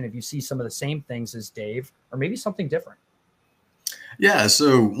education, if you see some of the same things as Dave, or maybe something different. Yeah,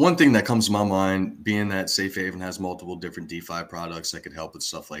 so one thing that comes to my mind, being that Safe Haven has multiple different DeFi products that could help with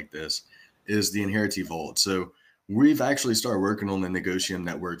stuff like this, is the Inherity Vault. So we've actually started working on the Negotium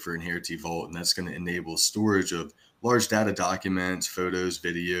network for Inherity Vault, and that's going to enable storage of large data documents, photos,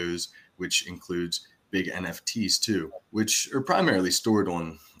 videos, which includes big NFTs too, which are primarily stored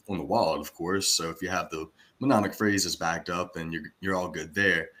on the wallet, of course. So if you have the mnemonic phrases backed up, then you're all good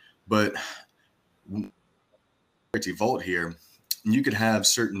there. But Inherity Vault here, you could have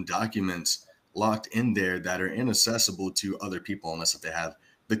certain documents locked in there that are inaccessible to other people unless if they have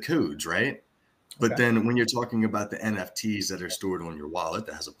the codes, right? But then when you're talking about the NFTs that are stored on your wallet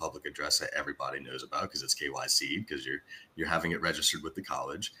that has a public address that everybody knows about because it's KYC, because you're having it registered with the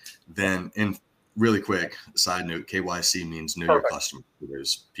college, then in really quick side note, KYC means know your customer.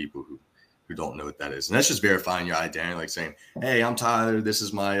 There's people who don't know what that is. And that's just verifying your identity, like saying, hey, I'm Tyler. This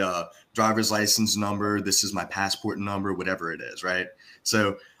is my driver's license number. This is my passport number, whatever it is, right?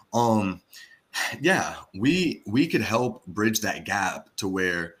 So yeah, we could help bridge that gap to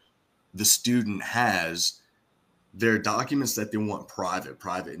where the student has their documents that they want private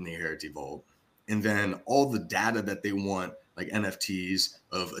in the Inherity Vault. And then all the data that they want, like NFTs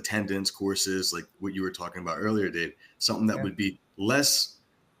of attendance, courses, like what you were talking about earlier, Dave, something that would be less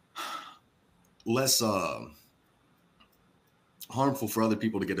harmful for other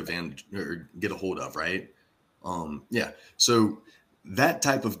people to get advantage or get a hold of, right? Yeah. So that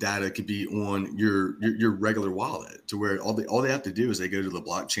type of data could be on your regular wallet, to where all they have to do is they go to the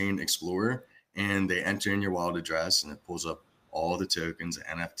blockchain explorer and they enter in your wallet address, and it pulls up all the tokens,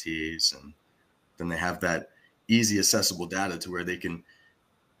 NFTs, and then they have that easy accessible data to where they can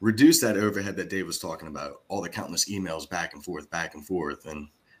reduce that overhead that Dave was talking about, all the countless emails back and forth.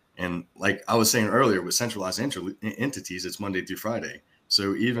 And like I was saying earlier, with centralized entities, it's Monday through Friday.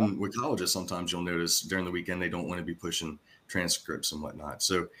 So even with colleges, sometimes you'll notice during the weekend, they don't want to be pushing transcripts and whatnot.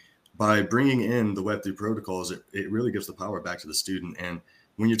 So by bringing in the Web3 protocols, it really gives the power back to the student. And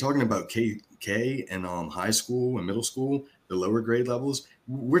when you're talking about K and high school and middle school, the lower grade levels,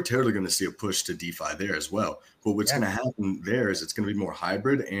 we're totally going to see a push to DeFi there as well. But what's going to happen there is it's going to be more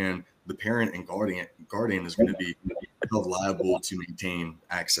hybrid, and the parent and guardian is going to be held liable to maintain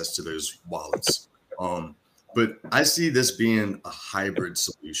access to those wallets. But I see this being a hybrid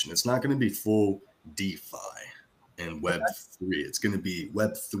solution. It's not going to be full DeFi and Web3. It's going to be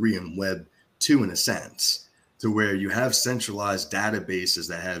Web3 and Web2 in a sense, to where you have centralized databases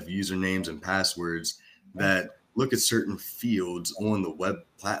that have usernames and passwords that look at certain fields on the web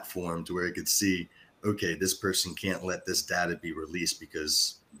platform, to where it could see, okay, this person can't let this data be released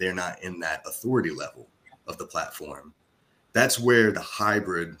because they're not in that authority level of the platform. That's where the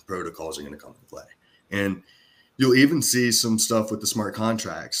hybrid protocols are going to come into play. And you'll even see some stuff with the smart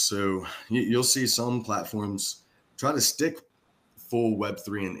contracts. So you'll see some platforms try to stick full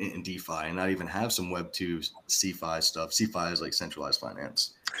Web3 and DeFi, and not even have some Web2 CeFi stuff. CeFi is like centralized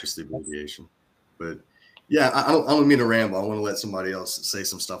finance, just the abbreviation. But yeah, I don't mean to ramble. I want to let somebody else say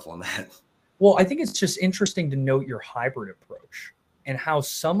some stuff on that. Well, I think it's just interesting to note your hybrid approach and how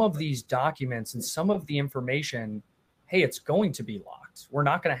some of these documents and some of the information, hey, it's going to be locked. We're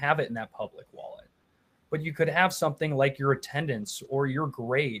not going to have it in that public wallet. But you could have something like your attendance or your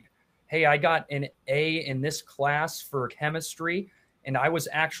grade. Hey, I got an A in this class for chemistry, and I was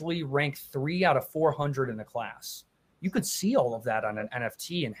actually ranked 3 out of 400 in the class. You could see all of that on an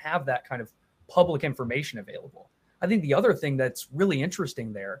NFT and have that kind of public information available. I think the other thing that's really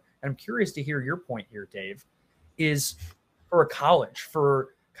interesting there, and I'm curious to hear your point here, Dave, is for a college,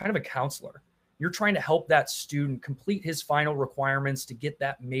 for kind of a counselor, you're trying to help that student complete his final requirements to get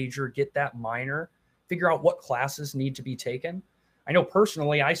that major, get that minor, figure out what classes need to be taken. I know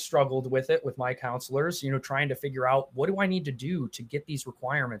personally, I struggled with it with my counselors, trying to figure out, what do I need to do to get these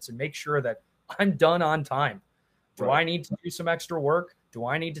requirements and make sure that I'm done on time? Do I need to do some extra work? Do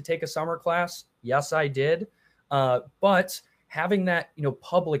I need to take a summer class? Yes, I did. But having that,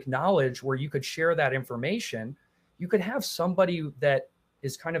 public knowledge where you could share that information, you could have somebody that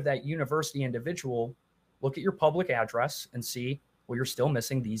is kind of that university individual look at your public address and see, well, you're still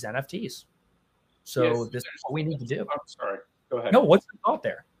missing these NFTs. So yes, this is what we need to do. I'm sorry. Go ahead. No, what's the thought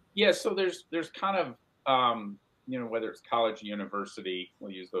there? Yeah, so there's kind of, whether it's college, university,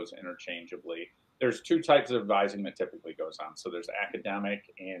 we'll use those interchangeably. There's 2 types of advising that typically goes on. So there's academic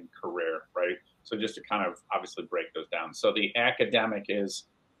and career, right? So just to kind of obviously break those down. So the academic is,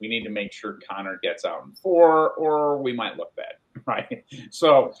 we need to make sure Connor gets out in 4, or we might look bad, right?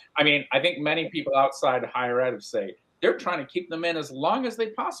 So, I mean, I think many people outside higher ed say they're trying to keep them in as long as they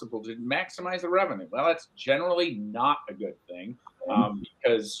possible to maximize the revenue. Well, that's generally not a good thing,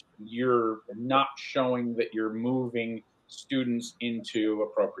 because you're not showing that you're moving students into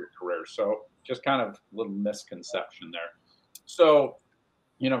appropriate careers. So just kind of a little misconception there. So,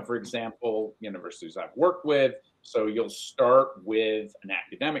 for example, universities I've worked with, so you'll start with an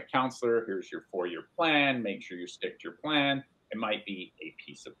academic counselor. Here's your 4-year plan. Make sure you stick to your plan. It might be a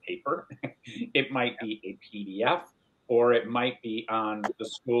piece of paper. It might be a PDF, or it might be on the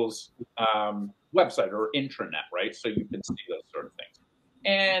school's website or intranet, right? So you can see those sort of things.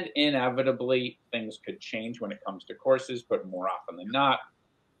 And inevitably, things could change when it comes to courses, but more often than not,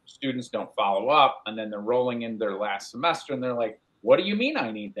 students don't follow up, and then they're rolling in their last semester, and they're like, what do you mean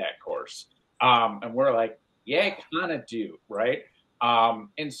I need that course? And we're like, yeah, kind of do, right?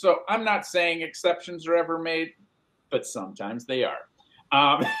 And so I'm not saying exceptions are ever made, but sometimes they are.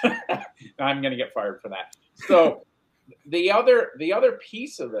 I'm going to get fired for that. So the other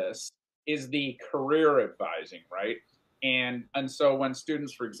piece of this is the career advising, right? And so when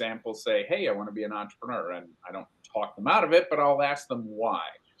students, for example, say, hey, I want to be an entrepreneur, and I don't talk them out of it, but I'll ask them why.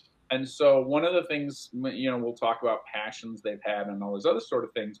 And so one of the things, we'll talk about passions they've had and all those other sort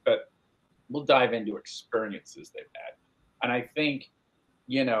of things, but we'll dive into experiences they've had. And I think,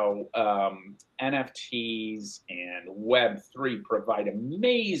 NFTs and Web3 provide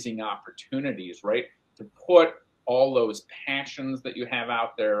amazing opportunities, right? To put all those passions that you have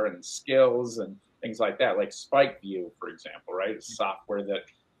out there and skills and things like that, like Spike View, for example, right? It's software that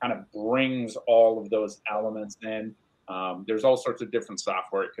kind of brings all of those elements in. There's all sorts of different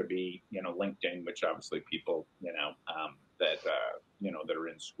software. It could be, you know, LinkedIn, which obviously people, you know, you know, that are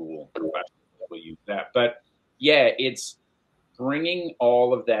in school will use that. But yeah, it's bringing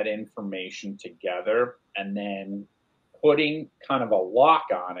all of that information together and then putting kind of a lock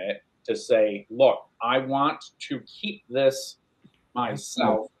on it to say, look, I want to keep this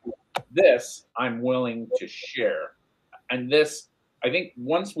myself. This I'm willing to share. And this, I think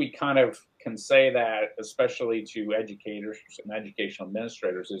once we kind of can say that, especially to educators and educational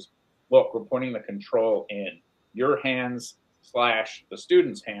administrators, is, look, we're putting the control in your hands / the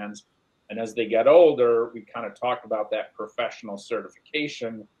students' hands. And as they get older, we kind of talked about that professional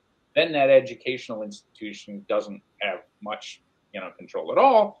certification. Then that educational institution doesn't have much, you know, control at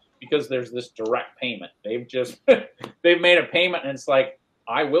all, because there's this direct payment. They've just they've made a payment, and it's like,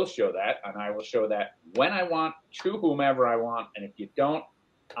 I will show that, and I will show that when I want, to whomever I want, and if you don't,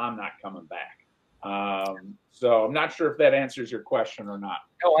 I'm not coming back. So I'm not sure if that answers your question or not.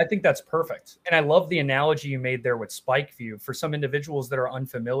 No, I think that's perfect. And I love the analogy you made there with SpikeView. For some individuals that are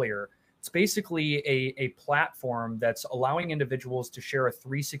unfamiliar, it's basically a platform that's allowing individuals to share a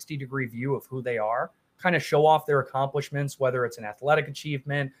 360-degree view of who they are, kind of show off their accomplishments, whether it's an athletic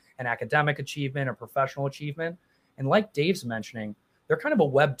achievement, an academic achievement, a professional achievement. And like Dave's mentioning, they're kind of a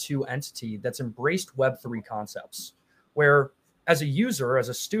Web 2 entity that's embraced Web 3 concepts, where as a user, as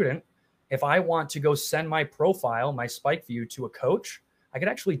a student, if I want to go send my profile, my SpikeView, to a coach, I could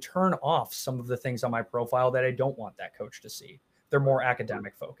actually turn off some of the things on my profile that I don't want that coach to see. They're more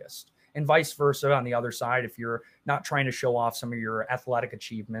academic focused. And vice versa on the other side, if you're not trying to show off some of your athletic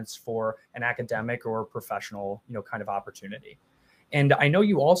achievements for an academic or professional, you know, kind of opportunity. And I know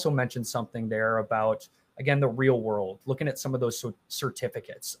you also mentioned something there about, again, the real world, looking at some of those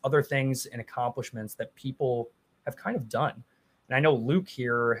certificates, other things and accomplishments that people have kind of done. And I know Luke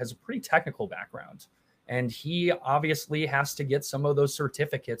here has a pretty technical background, and he obviously has to get some of those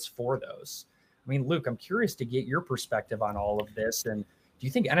certificates for those. I mean, Luke, I'm curious to get your perspective on all of this. And do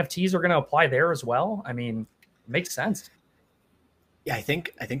you think NFTs are going to apply there as well? I mean, it makes sense. Yeah, I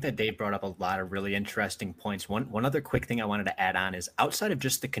think that Dave brought up a lot of really interesting points. One other quick thing I wanted to add on is, outside of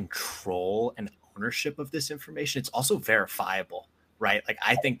just the control and ownership of this information, it's also verifiable, right? Like,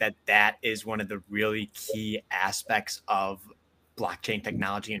 I think that is one of the really key aspects of blockchain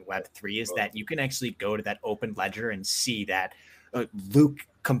technology and Web3, is that you can actually go to that open ledger and see that Luke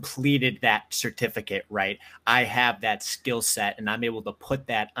completed that certificate, right? I have that skill set, and I'm able to put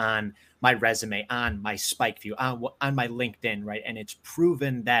that on my resume, on my SpikeView, on my LinkedIn, right? And it's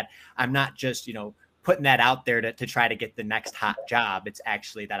proven that I'm not just, you know, putting that out there to try to get the next hot job. It's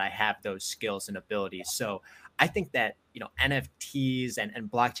actually that I have those skills and abilities. So I think that, you know, NFTs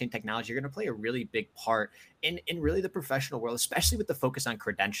and blockchain technology are going to play a really big part in really the professional world, especially with the focus on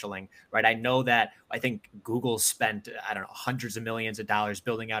credentialing, right? I know that I think Google spent, I don't know, hundreds of millions of dollars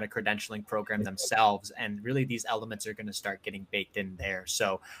building out a credentialing program themselves. And really these elements are going to start getting baked in there.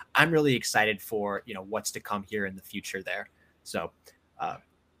 So I'm really excited for, you know, what's to come here in the future there. So,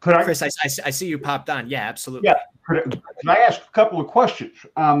 Chris, I see you popped on. Yeah, absolutely. Yeah. Can I ask a couple of questions?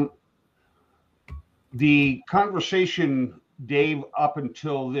 The conversation, Dave, up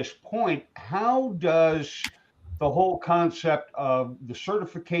until this point, how does the whole concept of the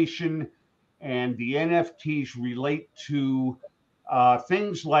certification and the NFTs relate to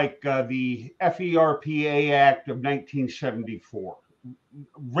things like the FERPA Act of 1974,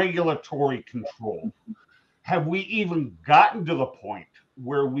 regulatory control? Have we even gotten to the point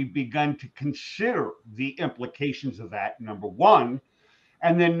where we've begun to consider the implications of that, number one?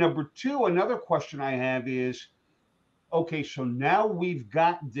 And then number two, another question I have is, okay, so now we've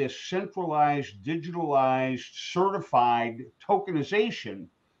got this centralized, digitalized, certified tokenization.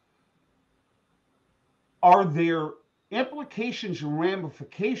 Are there implications and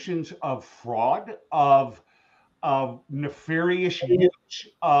ramifications of fraud, of nefarious use,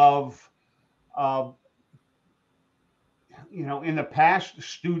 of you know, in the past,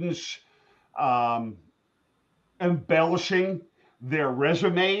 students embellishing their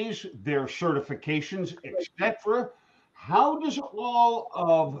resumes, their certifications, etc.? How does all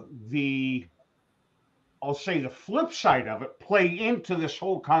of the, I'll say, the flip side of it play into this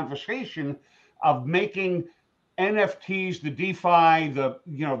whole conversation of making NFTs, the DeFi, the,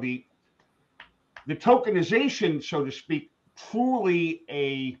 you know, the tokenization, so to speak, truly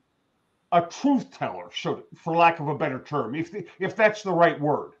a truth teller, so for lack of a better term, if that's the right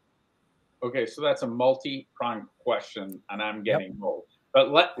word? Okay, so that's a multi-pronged question, and I'm getting old.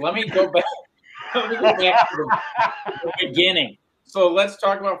 But let me go back. Let me go back to the beginning. So let's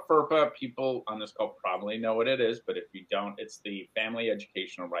talk about FERPA. People on this call probably know what it is, but if you don't, it's the Family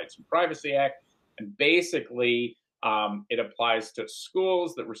Educational Rights and Privacy Act. And basically, It applies to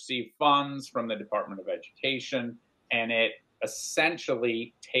schools that receive funds from the Department of Education, and it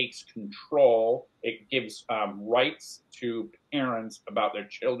essentially takes control. It gives rights to parents about their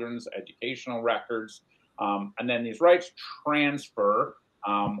children's educational records. And then these rights transfer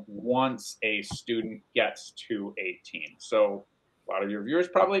once a student gets to 18. So a lot of your viewers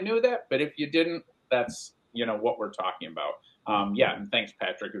probably knew that, but if you didn't, that's, you know, what we're talking about. Yeah, and thanks,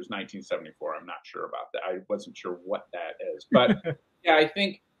 Patrick. It was 1974. I'm not sure about that. I wasn't sure what that is. But yeah, I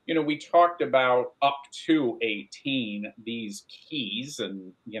think, you know, we talked about up to 18, these keys,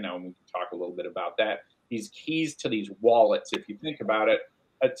 and, you know, we can talk a little bit about that. These keys to these wallets, if you think about it,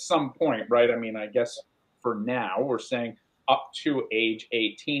 at some point, right? I mean, I guess for now, we're saying up to age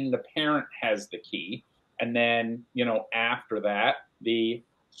 18, the parent has the key. And then, you know, after that, the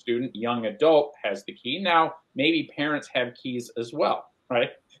student, young adult has the key. Now, maybe parents have keys as well, right?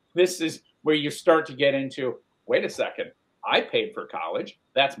 This is where you start to get into, wait a second, I paid for college.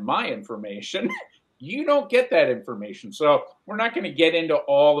 That's my information. You don't get that information. So we're not going to get into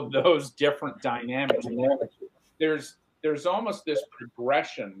all of those different dynamics. There's almost this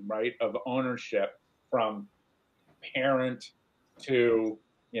progression, right, of ownership from parent to,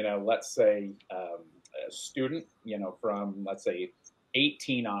 you know, let's say a student, you know, from, let's say,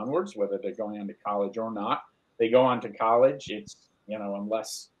 18 onwards, whether they're going on to college or not. They go on to college, it's, you know,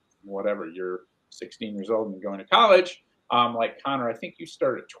 unless whatever, you're 16 years old and going to college. Like Connor, I think you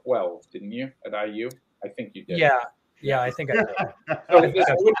started at 12, didn't you, at IU? I think you did. Yeah, I think I did. So this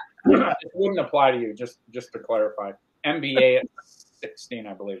wouldn't apply to you, just to clarify. MBA at 16,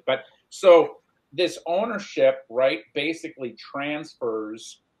 I believe. But so this ownership, right, basically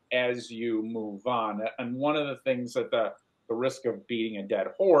transfers as you move on. And one of the things that the risk of beating a dead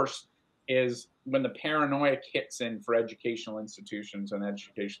horse is when the paranoia kicks in for educational institutions and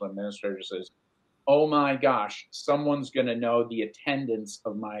educational administrators is, oh my gosh, someone's going to know the attendance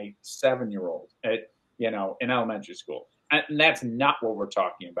of my 7-year-old at, you know, in elementary school. And that's not what we're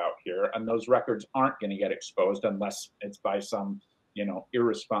talking about here. And those records aren't going to get exposed unless it's by some, you know,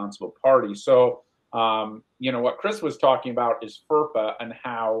 irresponsible party. So, you know, what Chris was talking about is FERPA and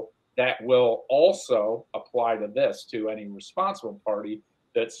how that will also apply to this, to any responsible party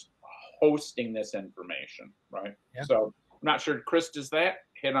that's hosting this information, right? Yeah. So I'm not sure, Chris, does that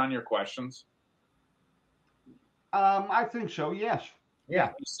hit on your questions? I think so, yes. Yeah.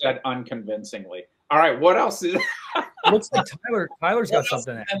 You said unconvincingly. All right, what else is looks like Tyler's got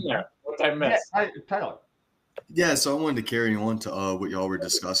something in there. What did I miss? Yeah, Tyler. Yeah, so I wanted to carry on to what y'all were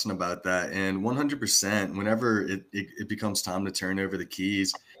discussing about that. And 100%, whenever it becomes time to turn over the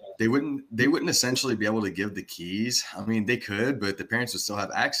keys, they wouldn't essentially be able to give the keys. I mean, they could, but the parents would still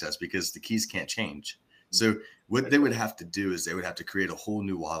have access because the keys can't change. So what they would have to do is they would have to create a whole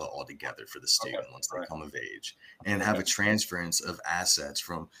new wallet altogether for the student once they come of age, and have a transference of assets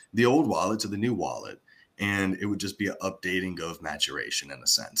from the old wallet to the new wallet. And it would just be an updating of maturation in a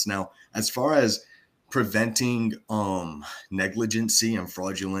sense. Now, as far as preventing negligency and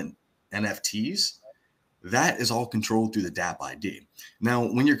fraudulent NFTs, that is all controlled through the DApp ID. Now,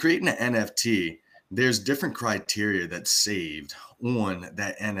 when you're creating an NFT, there's different criteria that's saved on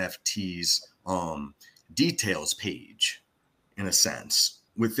that NFT's details page, in a sense,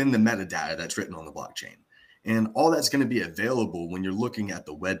 within the metadata that's written on the blockchain. And all that's going to be available when you're looking at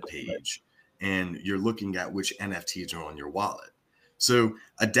the web page and you're looking at which NFTs are on your wallet. So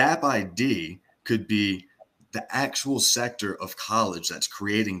a DApp ID could be the actual sector of college that's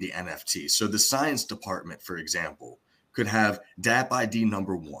creating the NFT. So the science department, for example, could have DApp ID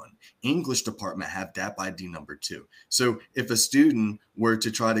number 1. English department have DApp ID number 2. So if a student were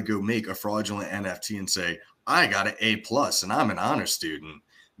to try to go make a fraudulent NFT and say, I got an A+ and I'm an honor student,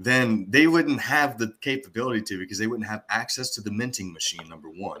 then they wouldn't have the capability to, because they wouldn't have access to the minting machine, number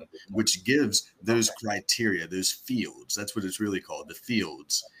 1, which gives those criteria, those fields. That's what it's really called, the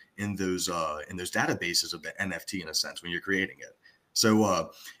fields in those databases of the NFT, in a sense, when you're creating it.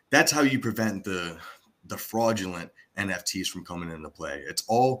 So that's how you prevent the fraudulent NFTs from coming into play. It's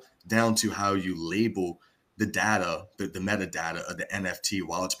all down to how you label the data, the metadata of the NFT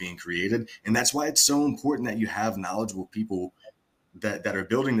while it's being created. And that's why it's so important that you have knowledgeable people that are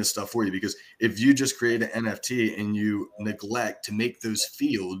building this stuff for you. Because if you just create an NFT and you neglect to make those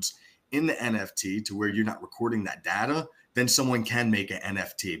fields in the NFT to where you're not recording that data, then someone can make an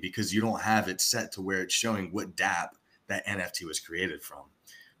NFT because you don't have it set to where it's showing what DApp that NFT was created from.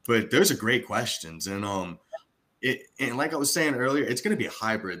 But those are great questions. And and like I was saying earlier, it's going to be a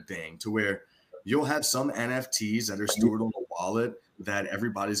hybrid thing to where you'll have some NFTs that are stored on the wallet that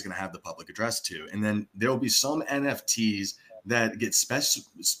everybody's going to have the public address to. And then there'll be some NFTs that get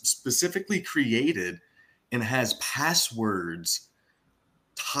specifically created and has passwords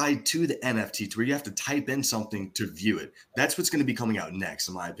tied to the NFT to where you have to type in something to view it. That's what's going to be coming out next,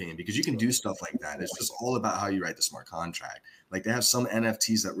 in my opinion, because you can do stuff like that. It's just all about how you write the smart contract. Like they have some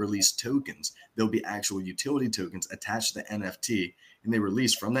NFTs that release tokens. There'll be actual utility tokens attached to the NFT, and they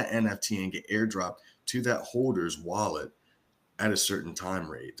release from that NFT and get airdropped to that holder's wallet at a certain time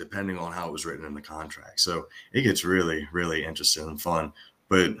rate, depending on how it was written in the contract. So it gets really, really interesting and fun.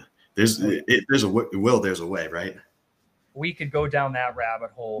 But there's a way, right? We could go down that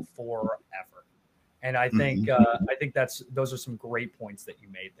rabbit hole forever. And I think those are some great points that you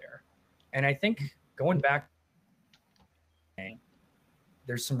made there. And I think going back,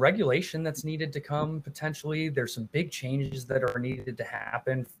 there's some regulation that's needed to come potentially. There's some big changes that are needed to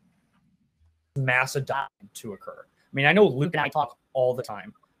happen, mass adoption to occur. I mean, I know Luke and I talk all the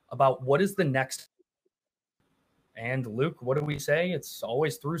time about what is the next. And Luke, what do we say? It's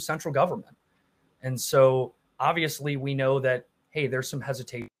always through central government. And so obviously we know that, hey, there's some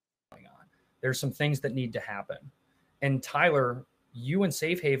hesitation going on. There's some things that need to happen. And Tyler, you and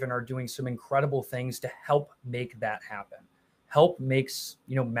Safe Haven are doing some incredible things to help make that happen. Help makes,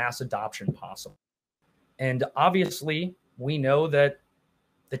 mass adoption possible. And obviously we know that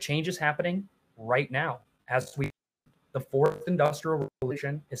the change is happening right now. The fourth industrial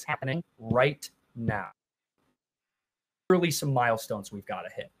revolution is happening right now. Really some milestones we've got to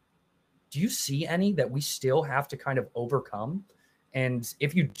hit. Do you see any that we still have to kind of overcome? And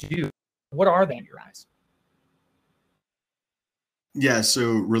if you do, what are they in your eyes? Yeah,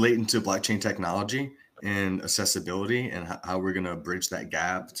 so relating to blockchain technology and accessibility and how we're going to bridge that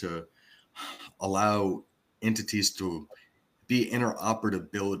gap to allow entities to be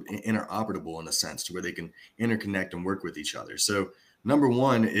interoperable in a sense to where they can interconnect and work with each other. So number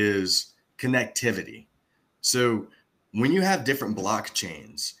one is connectivity. So when you have different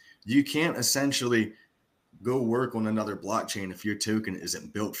blockchains, you can't essentially go work on another blockchain if your token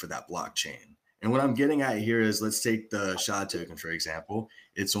isn't built for that blockchain. And what I'm getting at here is, let's take the SHA token, for example.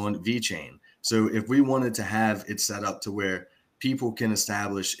 It's on VeChain. So if we wanted to have it set up to where people can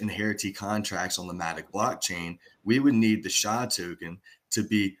establish inheritee contracts on the Matic blockchain, we would need the SHA token to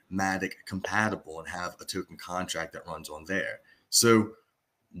be Matic compatible and have a token contract that runs on there. So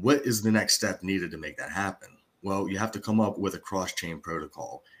what is the next step needed to make that happen? Well, you have to come up with a cross-chain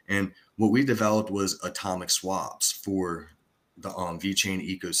protocol. And what we developed was atomic swaps for the VeChain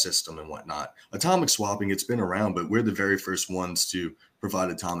ecosystem and whatnot. Atomic swapping, it's been around, but we're the very first ones to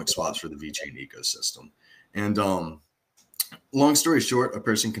provide atomic swaps for the VeChain ecosystem. And long story short, a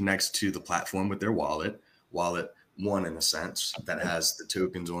person connects to the platform with their wallet one in a sense, that has the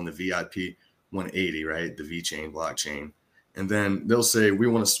tokens on the VIP 180, right? The VeChain blockchain. And then they'll say, we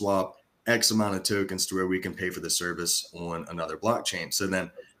want to swap X amount of tokens to where we can pay for the service on another blockchain. So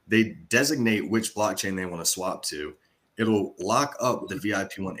then they designate which blockchain they want to swap to. It'll lock up the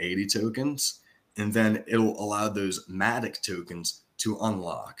VIP 180 tokens, and then it'll allow those Matic tokens to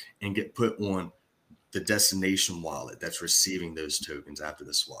unlock and get put on the destination wallet that's receiving those tokens after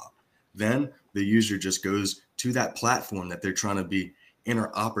the swap. Then the user just goes to that platform that they're trying to be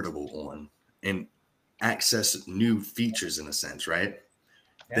interoperable on and access new features in a sense, right?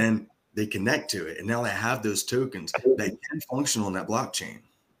 Yeah. Then they connect to it, and now they have those tokens that can function on that blockchain.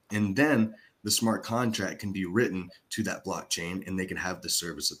 And then the smart contract can be written to that blockchain, and they can have the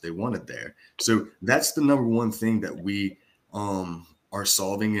service that they wanted there. So that's the number one thing that we are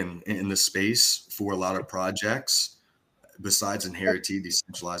solving in the space for a lot of projects, besides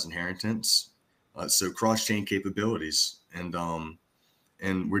decentralized inheritance. So cross-chain capabilities.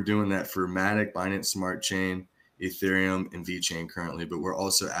 And we're doing that for Matic, Binance Smart Chain, Ethereum, and VeChain currently, but we're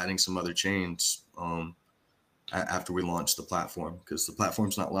also adding some other chains after we launch the platform, because the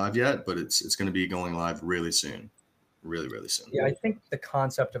platform's not live yet, but it's going to be going live really soon, really soon. Yeah, I think the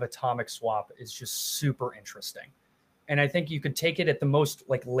concept of atomic swap is just super interesting, and I think you could take it at the most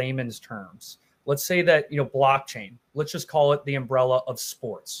like layman's terms. Let's say that blockchain. Let's just call it the umbrella of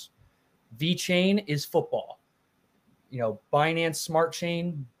sports. VeChain is football. Binance Smart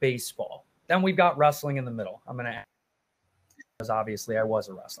Chain, baseball. Then we've got wrestling in the middle. I'm going to add, because obviously I was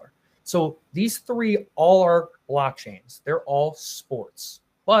a wrestler. So these three all are blockchains. They're all sports,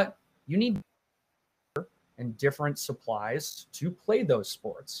 but you need and different supplies to play those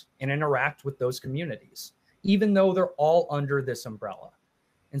sports and interact with those communities, even though they're all under this umbrella.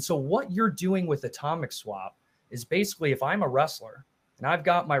 And so what you're doing with Atomic Swap is basically, if I'm a wrestler and I've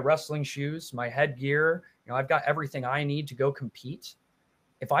got my wrestling shoes, my headgear, I've got everything I need to go compete.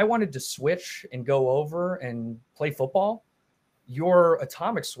 If I wanted to switch and go over and play football, your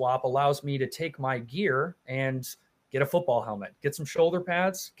Atomic Swap allows me to take my gear and get a football helmet, get some shoulder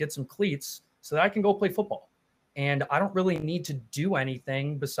pads, get some cleats, so that I can go play football. And I don't really need to do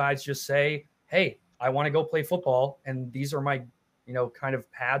anything besides just say, hey, I want to go play football, and these are my, you know, kind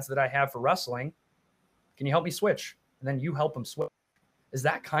of pads that I have for wrestling. Can you help me switch? And then you help them switch. Is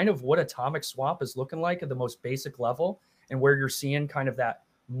that kind of what Atomic Swap is looking like at the most basic level, and where you're seeing kind of that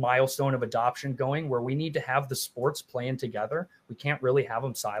milestone of adoption going, where we need to have the sports playing together? We can't really have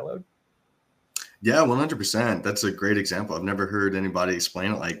them siloed. Yeah, 100%. That's a great example. I've never heard anybody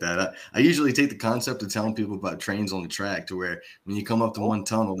explain it like that. I usually take the concept of telling people about trains on the track, to where when you come up to one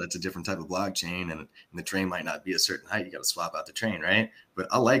tunnel, that's a different type of blockchain, and the train might not be a certain height. You got to swap out the train, right? But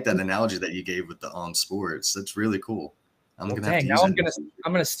I like that analogy that you gave with the sports. That's really cool. I'm gonna have to use it.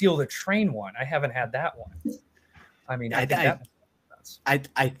 I'm gonna steal the train one. I haven't had that one. I mean, I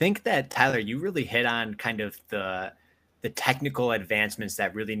think that, Tyler, you really hit on kind of the technical advancements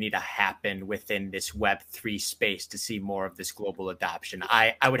that really need to happen within this Web3 space to see more of this global adoption.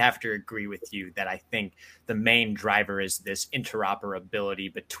 I would have to agree with you that I think the main driver is this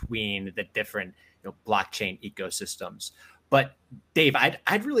interoperability between the different, you know, blockchain ecosystems. But Dave,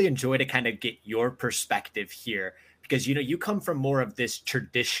 I'd really enjoy to kind of get your perspective here, because, you know, you come from more of this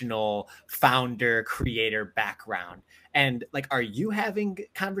traditional founder creator background. And like, are you having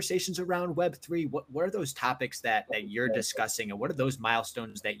conversations around Web3? What are those topics that you're discussing, and what are those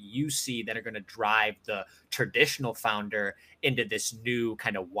milestones that you see that are going to drive the traditional founder into this new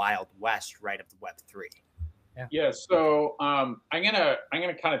kind of wild west, right, of the Web3? Yeah. So I'm gonna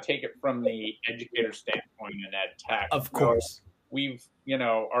kind of take it from the educator standpoint in ed tech. Of course. So we've, you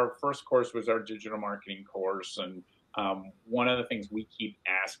know, our first course was our digital marketing course, and one of the things we keep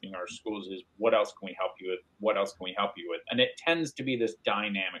asking our schools is, what else can we help you with? What else can we help you with? And it tends to be this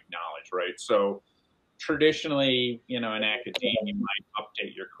dynamic knowledge, right? So traditionally, you know, in academia, you might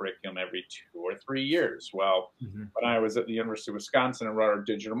update your curriculum every 2 or 3 years. Well, when I was at the University of Wisconsin and wrote our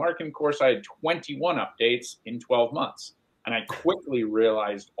digital marketing course, I had 21 updates in 12 months. And I quickly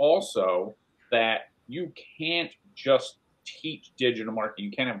realized also that you can't just teach digital marketing.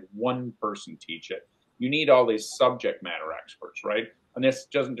 You can't have one person teach it. You need all these subject matter experts, right? And this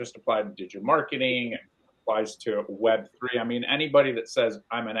doesn't just apply to digital marketing. It applies to Web3. I mean, anybody that says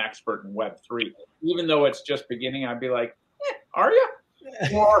I'm an expert in Web3, even though it's just beginning, I'd be like, are you?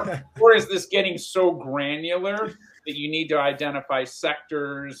 Or is this getting so granular that you need to identify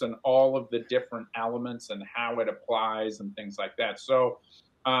sectors and all of the different elements and how it applies and things like that? So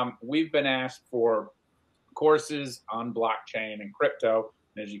we've been asked for courses on blockchain and crypto.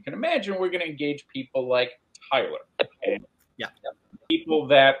 And as you can imagine, we're going to engage people like Tyler and people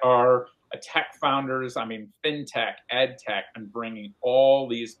that are tech founders, I mean, fintech, ed tech, and bringing all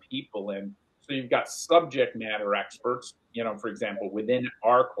these people in. So you've got subject matter experts, you know, for example, within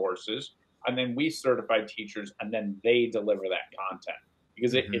our courses, and then we certify teachers, and then they deliver that content,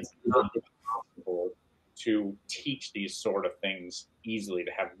 because it's not possible to teach these sort of things easily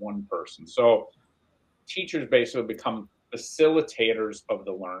to have one person. So teachers basically become facilitators of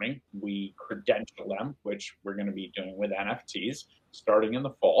the learning. We credential them, which we're going to be doing with NFTs starting in the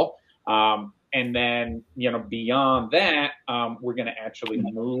fall. And then, you know, beyond that, we're going to actually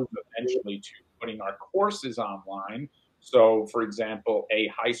move eventually to putting our courses online. So, for example, a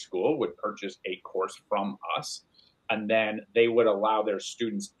high school would purchase a course from us, and then they would allow their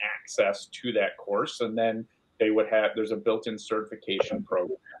students access to that course. And then they would have, there's a built-in certification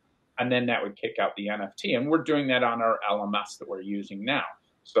program. And then that would kick out the NFT. And we're doing that on our LMS that we're using now.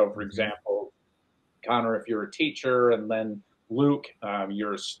 So, for example, Connor, if you're a teacher, and then Luke,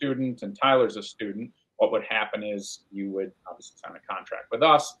 you're a student, and Tyler's a student, what would happen is you would obviously sign a contract with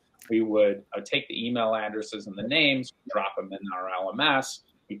us. We would take the email addresses and the names, drop them in our LMS.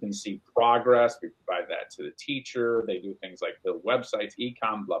 You can see progress. We provide that to the teacher. They do things like build websites,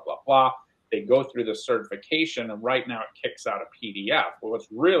 e-com, blah, blah, blah. They go through the certification, and right now it kicks out a PDF. Well, what's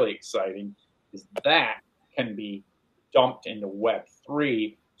really exciting is that can be dumped into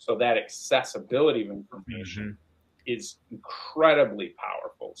Web3, so that accessibility of information is incredibly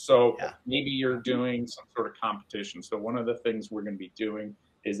powerful. So maybe you're doing some sort of competition. So one of the things we're going to be doing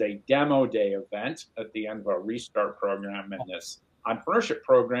is a demo day event at the end of our Restart program and this entrepreneurship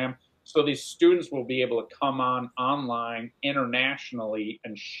program. So these students will be able to come on online internationally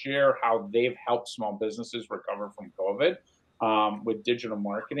and share how they've helped small businesses recover from COVID with digital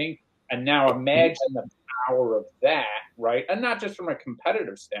marketing. And now imagine the power of that, right? And not just from a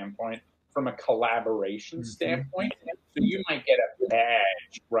competitive standpoint, from a collaboration standpoint. So you might get a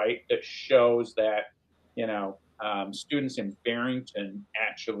badge, right, that shows that, you know, students in Barrington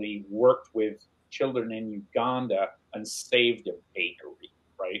actually worked with children in Uganda and saved a bakery,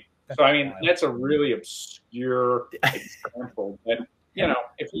 right? So, I mean, that's a really obscure example, but, you know,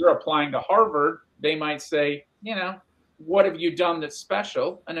 if you're applying to Harvard, they might say, you know, what have you done that's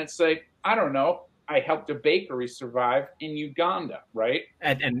special? And it's like, I don't know. I helped a bakery survive in Uganda, right?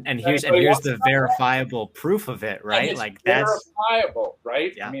 And here's the verifiable proof of it, right? Like that's verifiable,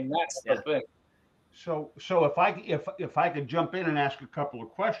 right? Yeah. I mean, that's the thing. So if I could jump in and ask a couple of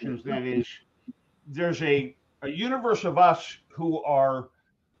questions, then is there's a universe of us who are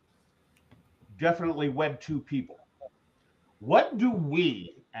definitely Web 2 people. What do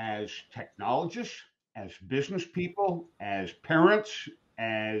we as technologists, as business people, as parents,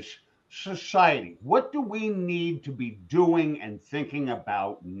 as society, what do we need to be doing and thinking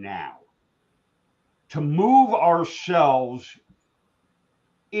about now to move ourselves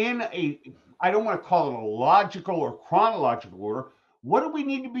in a, I don't want to call it a logical or chronological order. What do we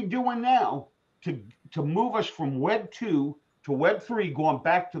need to be doing now to move us from Web 2 to Web 3, going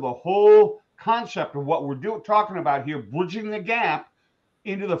back to the whole concept of what we're talking about here, bridging the gap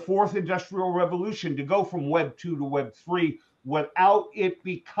into the fourth industrial revolution, to go from Web 2 to Web 3 without it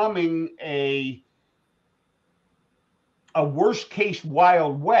becoming a worst case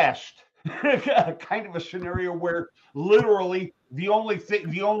Wild West kind of a scenario where literally the only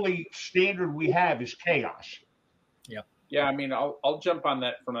standard we have is chaos. Yeah, I mean, I'll jump on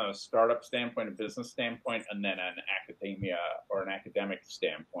that from a startup standpoint, a business standpoint, and then an academia or an academic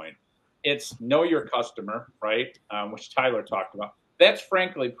standpoint. It's know your customer, right? Which Tyler talked about. That's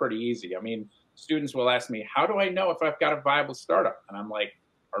frankly pretty easy. I mean, students will ask me, how do I know if I've got a viable startup? And I'm like,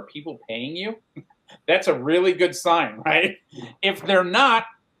 are people paying you? That's a really good sign, right? If they're not,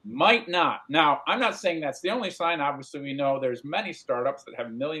 might not. Now, I'm not saying that's the only sign. Obviously, we know there's many startups that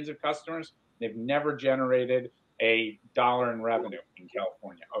have millions of customers. They've never generated $1 in revenue in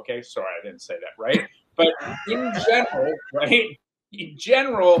California. Okay, sorry, I didn't say that, right? But in general, right? In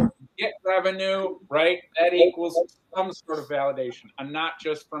general, get revenue, right? That equals some sort of validation, and not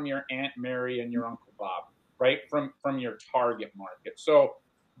just from your Aunt Mary and your Uncle Bob, right? From your target market. So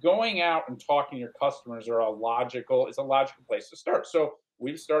going out and talking to your customers is a logical place to start. So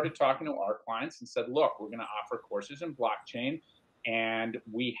we've started talking to our clients and said, look, we're going to offer courses in blockchain, and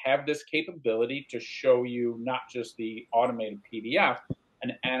we have this capability to show you not just the automated PDF,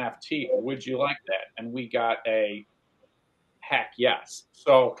 an NFT. Would you like that? And we got a heck yes.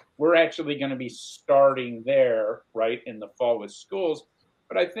 So we're actually going to be starting there, right, in the fall with schools.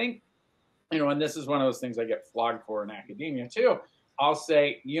 But I think, and this is one of those things I get flogged for in academia too. I'll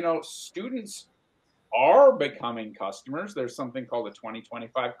say, students are becoming customers. There's something called the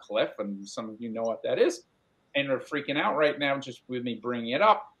 2025 cliff, and some of you know what that is. And they're freaking out right now just with me bringing it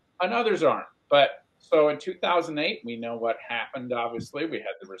up, and others aren't. But so in 2008, we know what happened. Obviously, we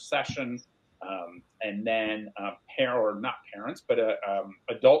had the recession, and then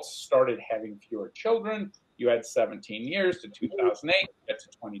adults started having fewer children. You had 17 years to 2008, get to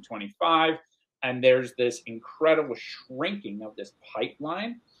 2025, and there's this incredible shrinking of this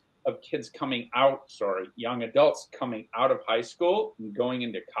pipeline of kids young adults coming out of high school and going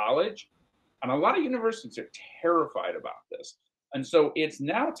into college. And a lot of universities are terrified about this. And so it's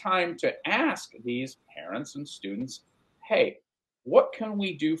now time to ask these parents and students, hey, what can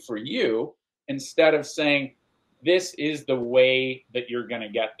we do for you? Instead of saying, this is the way that you're going to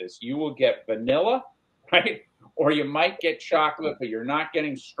get this. You will get vanilla, right? Or you might get chocolate, but you're not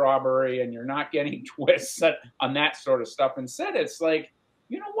getting strawberry, and you're not getting twists on that sort of stuff. Instead, it's like,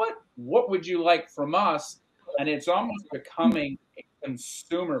 you know what? What would you like from us? And it's almost becoming a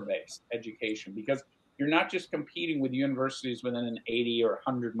consumer-based education, because you're not just competing with universities within an 80 or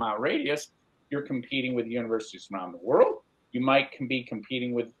 100-mile radius. You're competing with universities around the world. You might be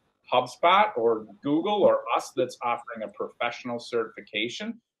competing with HubSpot or Google or us that's offering a professional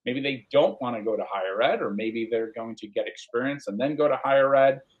certification. Maybe they don't want to go to higher ed, or maybe they're going to get experience and then go to higher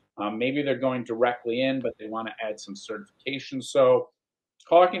ed. Maybe they're going directly in, but they want to add some certification. So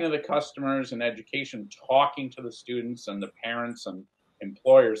talking to the customers and education, talking to the students and the parents and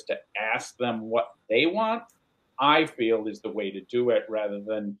employers to ask them what they want, I feel is the way to do it, rather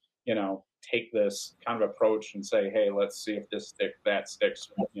than, take this kind of approach and say, hey, let's see if this sticks, that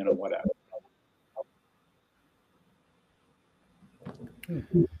sticks, whatever.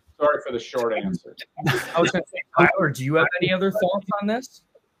 Sorry for the short answer. I was going to say, Tyler, do you have any other thoughts on this?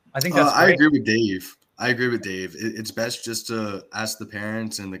 I think that's I agree with Dave. It's best just to ask the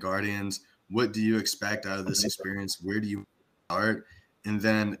parents and the guardians, what do you expect out of this experience? Where do you start? And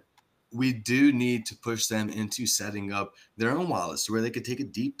then we do need to push them into setting up their own wallets where they could take a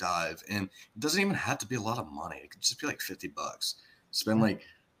deep dive. And it doesn't even have to be a lot of money. It could just be like $50. Spend like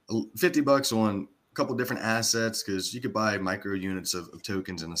 $50 on a couple different assets, because you could buy micro units of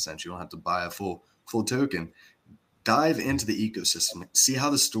tokens in a sense. You don't have to buy a full token. dive into the ecosystem, see how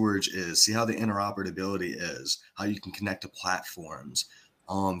the storage is, see how the interoperability is, how you can connect to platforms,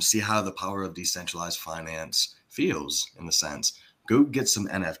 see how the power of decentralized finance feels in the sense. Go get some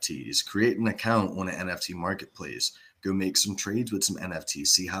NFTs, create an account on an NFT marketplace, go make some trades with some NFTs,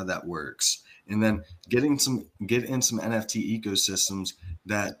 see how that works. And then get in some NFT ecosystems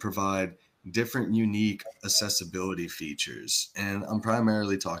that provide different unique accessibility features. And I'm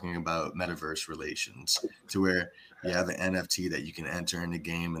primarily talking about metaverse relations, to where you have an NFT that you can enter in the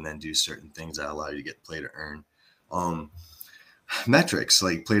game and then do certain things that allow you to get play to earn. Metrics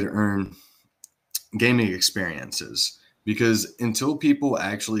like play to earn gaming experiences, because until people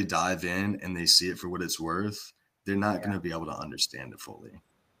actually dive in and they see it for what it's worth, they're not going to be able to understand it fully.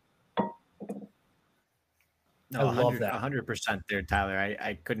 No, I love that. 100% there, Tyler.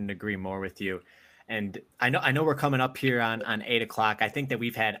 I couldn't agree more with you. And I know we're coming up here on 8 o'clock. I think that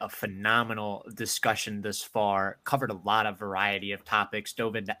we've had a phenomenal discussion this far, covered a lot of variety of topics,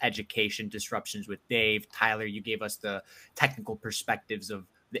 dove into education disruptions with Dave. Tyler, you gave us the technical perspectives of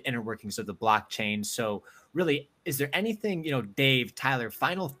the inner workings of the blockchain. So really, is there anything, Dave, Tyler,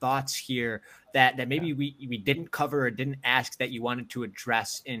 final thoughts here that maybe we didn't cover or didn't ask that you wanted to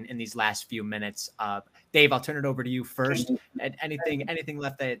address in these last few minutes? Dave, I'll turn it over to you first. And anything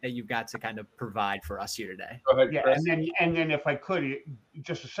left that you've got to kind of provide for us here today? Go ahead, Yeah, Chris. and then if I could,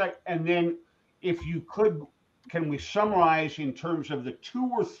 just a sec, and then if you could, can we summarize in terms of the 2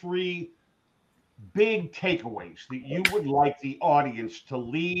 or 3 big takeaways that you would like the audience to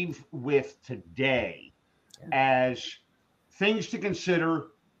leave with today as things to consider?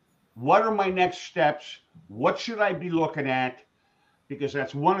 What are my next steps? What should I be looking at? Because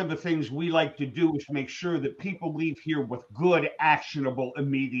that's one of the things we like to do, is make sure that people leave here with good, actionable,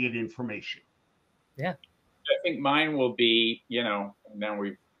 immediate information. Yeah. I think mine will be, now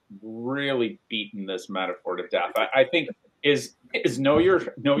we've really beaten this metaphor to death. I think is know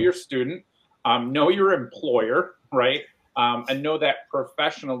your student, know your employer, right? And know that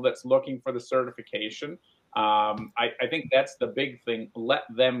professional that's looking for the certification. I think that's the big thing. Let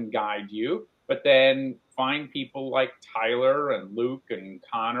them guide you, but then find people like Tyler and Luke and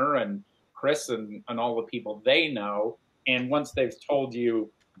Connor and Chris and all the people they know. And once they've told you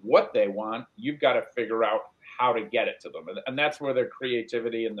what they want, you've got to figure out how to get it to them. And that's where their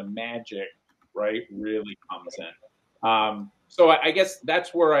creativity and the magic, right, really comes in. So I guess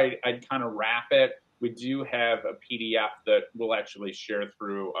that's where I'd kind of wrap it. We do have a PDF that we'll actually share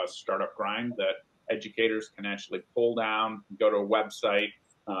through a startup grind that educators can actually pull down, go to a website,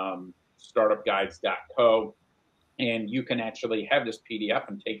 startupguides.co, and you can actually have this PDF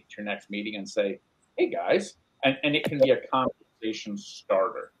and take it to your next meeting and say, hey guys, and it can be a conversation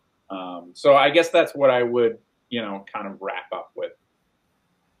starter. So I guess that's what I would, kind of wrap up with.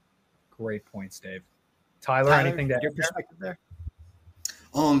 Great points, Dave. Tyler, anything to add? Your perspective there?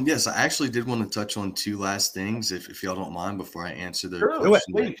 Yes, I actually did want to touch on 2 last things, if y'all don't mind, before I answer the Sure,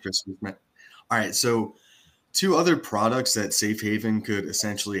 question that Chris was meant. All right, so 2 other products that Safe Haven could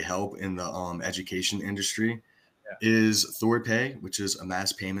essentially help in the education industry is ThorPay, which is a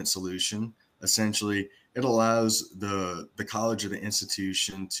mass payment solution. Essentially, it allows the college or the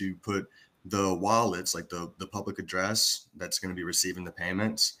institution to put the wallets, like the public address that's going to be receiving the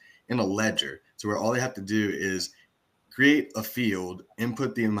payments, in a ledger. So where all they have to do is create a field,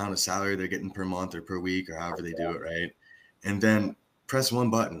 input the amount of salary they're getting per month or per week or however they do it, right? And then press one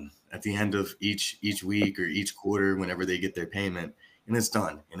button at the end of each week or each quarter whenever they get their payment, and it's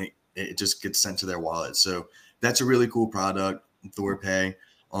done. And it just gets sent to their wallet. So that's a really cool product, ThorPay.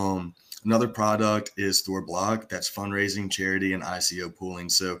 Another product is ThorBlock. That's fundraising, charity, and ICO pooling.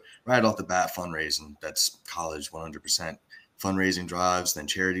 So right off the bat, fundraising, that's college 100%. Fundraising drives, then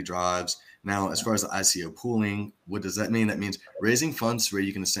charity drives. Now, as far as the ICO pooling, what does that mean? That means raising funds where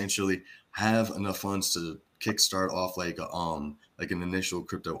you can essentially have enough funds to kickstart off like an initial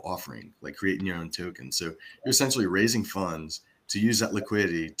crypto offering, like creating your own token. So you're essentially raising funds to use that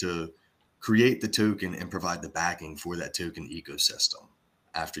liquidity to create the token and provide the backing for that token ecosystem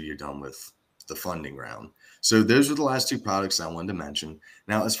after you're done with the funding round. So those are the last 2 products I wanted to mention.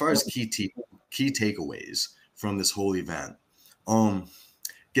 Now, as far as key takeaways from this whole event,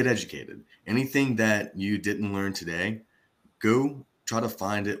 get educated. Anything that you didn't learn today, go try to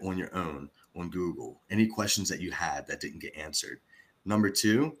find it on your own on Google. Any questions that you had that didn't get answered. Number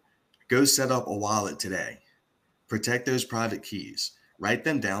 2, go set up a wallet today. Protect those private keys. Write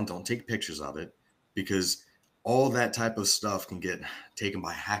them down. Don't take pictures of it, because all that type of stuff can get taken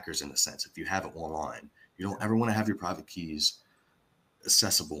by hackers in a sense if you have it online. You don't ever want to have your private keys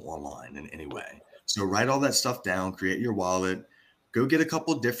accessible online in any way. So write all that stuff down, create your wallet, go get a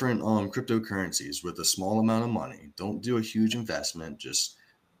couple different cryptocurrencies with a small amount of money. Don't do a huge investment. Just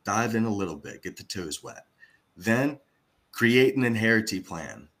dive in a little bit, get the toes wet. Then create an inheritance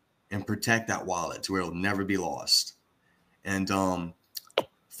plan and protect that wallet to where it'll never be lost. And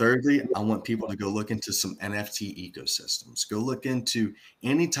thirdly, I want people to go look into some NFT ecosystems. Go look into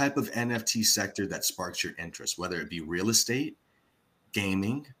any type of NFT sector that sparks your interest, whether it be real estate,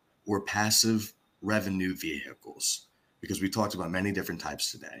 gaming, or passive revenue vehicles, because we talked about many different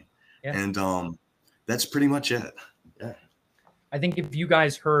types today. Yeah. And that's pretty much it. Yeah. I think if you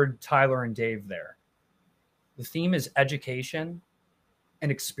guys heard Tyler and Dave there, the theme is education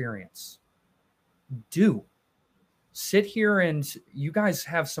and experience. Do sit here, and you guys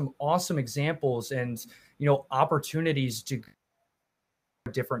have some awesome examples and, you know, opportunities to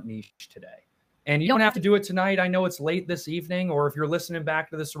a different niche today. And you don't have to do it tonight. I know it's late this evening, or if you're listening back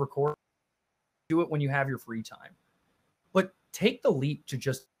to this record, do it when you have your free time. But take the leap to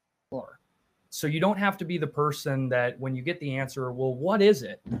just explore. So you don't have to be the person that when you get the answer, well, what is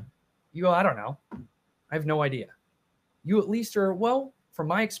it? You go, I don't know. I have no idea. You at least are, well, from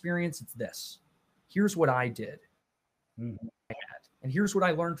my experience, it's this. Here's what I did. And here's what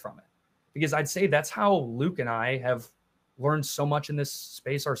I learned from it. Because I'd say that's how Luke and I have learned so much in this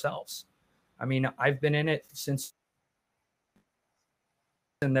space ourselves. I mean, I've been in it since,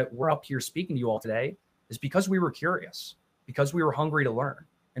 and that we're up here speaking to you all today is because we were curious, because we were hungry to learn,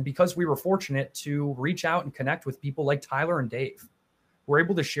 and because we were fortunate to reach out and connect with people like Tyler and Dave. We're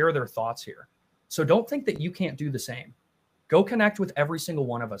able to share their thoughts here. So don't think that you can't do the same. Go connect with every single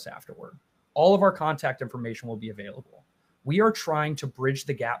one of us afterward. All of our contact information will be available. We are trying to bridge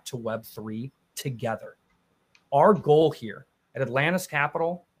the gap to Web3 together. Our goal here at Atlantis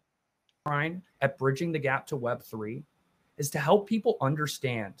Capital, at bridging the gap to Web3, is to help people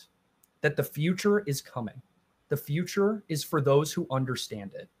understand that the future is coming. The future is for those who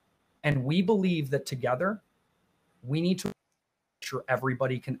understand it. And we believe that together, we need to make sure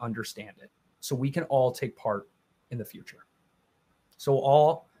everybody can understand it so we can all take part in the future. So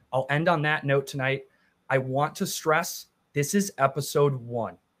I'll end on that note tonight. I want to stress this is episode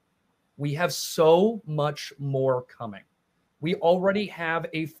 1. We have so much more coming. We already have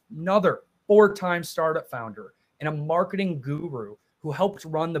another 4-time startup founder and a marketing guru who helped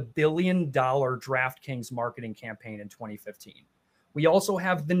run the $1 billion DraftKings marketing campaign in 2015. We also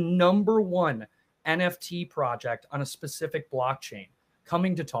have the #1 NFT project on a specific blockchain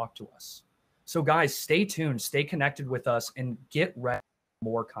coming to talk to us. So guys, stay tuned, stay connected with us, and get ready for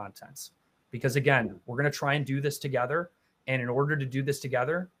more contents. Because again, we're going to try and do this together. And in order to do this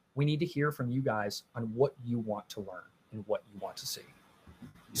together, we need to hear from you guys on what you want to learn and what you want to see.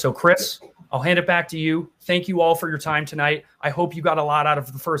 So Chris, I'll hand it back to you. Thank you all for your time tonight. I hope you got a lot out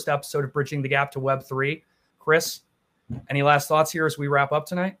of the first episode of Bridging the Gap to Web3. Chris, any last thoughts here as we wrap up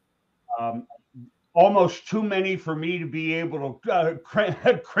tonight? Almost too many for me to be able to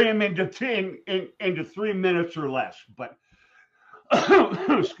cram into 3 minutes or less. But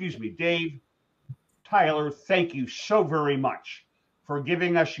excuse me, Dave, Tyler, thank you so very much for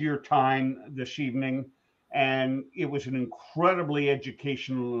giving us your time this evening. And it was an incredibly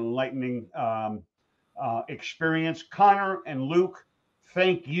educational and enlightening experience. Connor and Luke,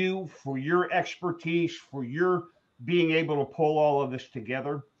 thank you for your expertise, for your being able to pull all of this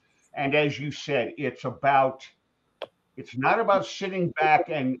together. And as you said, it's not about sitting back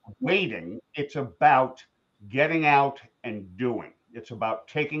and waiting. It's about getting out and doing. It's about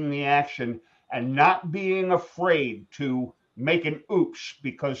taking the action and not being afraid to make an oops,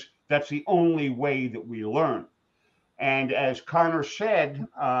 because that's the only way that we learn. And as Connor said,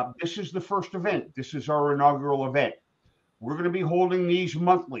 this is the first event. This is our inaugural event. We're going to be holding these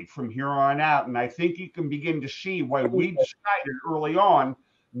monthly from here on out. And I think you can begin to see why we decided early on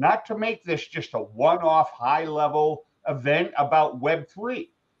not to make this just a one-off high-level event about Web3.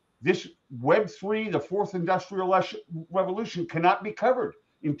 This Web3, the fourth industrial revolution, cannot be covered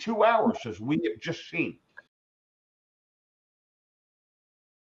in 2 hours, as we have just seen.